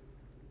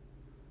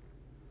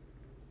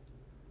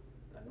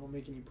 I don't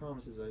make any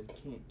promises I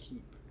can't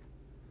keep.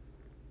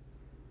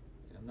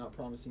 And I'm not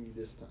promising you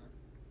this time.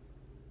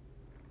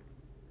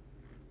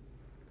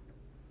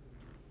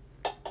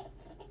 Like,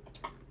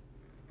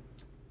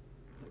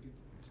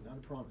 it's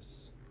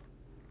promise.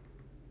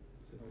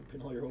 So don't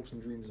pin all your hopes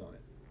and dreams on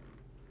it.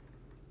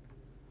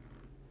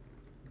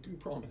 Do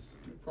promise,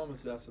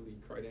 Vasily,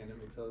 cried Anna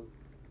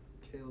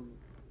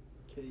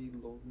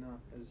Mikhailovna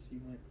as he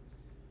went,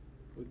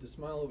 with the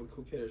smile of a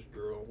coquettish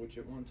girl, which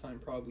at one time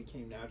probably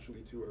came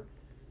naturally to her,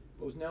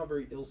 but was now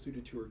very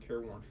ill-suited to her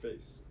careworn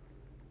face.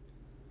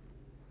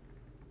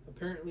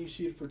 Apparently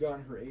she had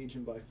forgotten her age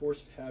and by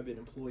force of habit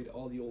employed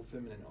all the old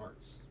feminine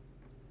arts.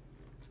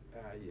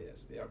 Ah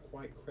yes, they are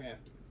quite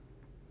crafty.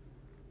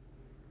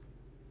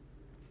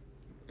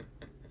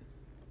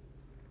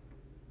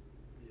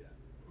 Yeah,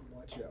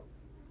 watch out.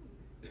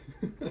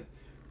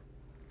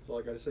 That's all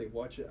I gotta say,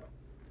 watch out.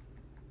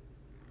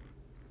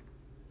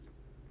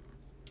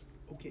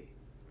 Okay.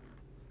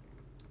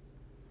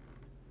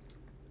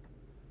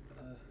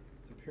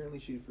 Apparently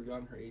she had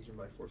forgotten her age and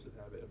by force of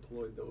habit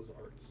employed those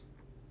arts.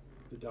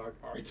 The dog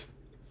arts.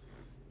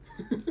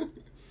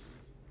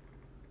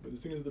 But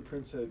as soon as the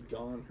prince had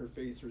gone, her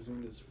face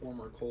resumed its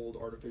former cold,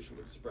 artificial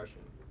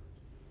expression.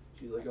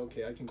 She's like,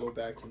 okay, I can go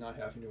back to not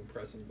having to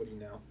impress anybody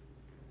now.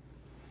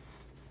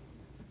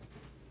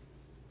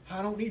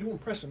 I don't need to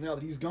impress him now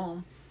that he's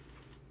gone.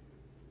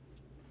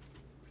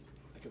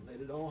 I can let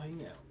it all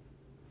hang out.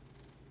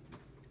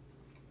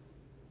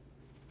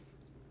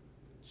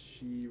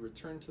 She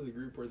returned to the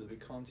group where the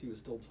Visconti was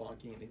still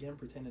talking and again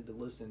pretended to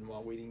listen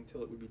while waiting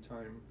till it would be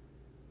time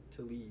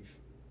to leave.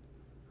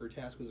 Her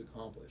task was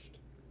accomplished.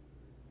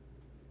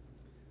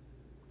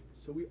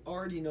 So we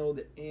already know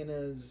that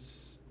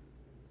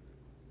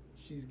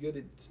she's good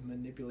at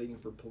manipulating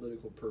for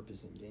political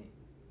purpose and gain.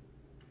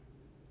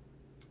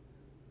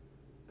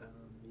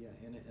 Yeah,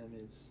 Anna M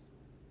is.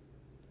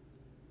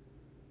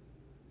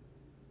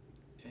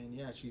 And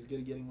yeah, she's good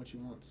at getting what she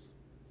wants.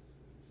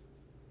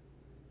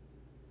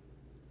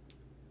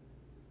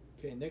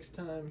 Okay, next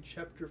time,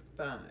 chapter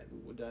 5, we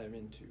will dive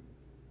into.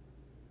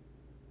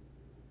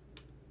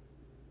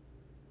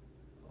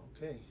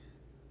 Okay.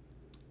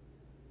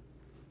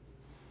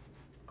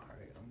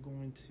 Alright, I'm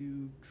going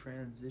to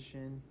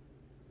transition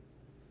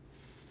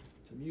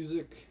to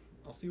music.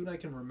 I'll see what I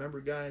can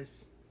remember,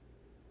 guys.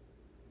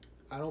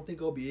 I don't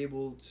think I'll be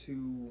able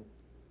to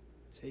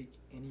take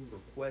any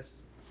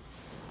requests.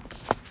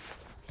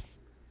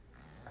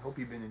 I hope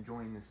you've been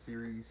enjoying this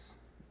series,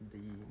 the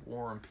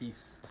War and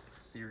Peace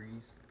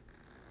series.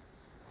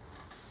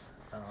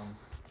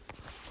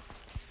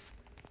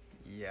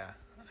 Yeah,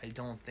 I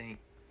don't think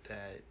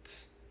that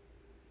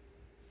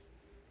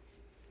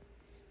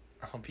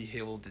I'll be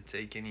able to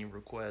take any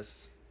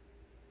requests.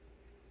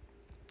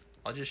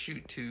 I'll just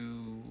shoot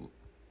to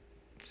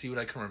see what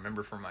I can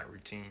remember from my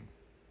routine.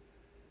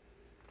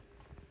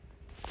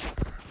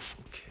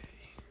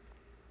 Okay.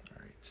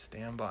 Alright,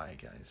 stand by,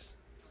 guys.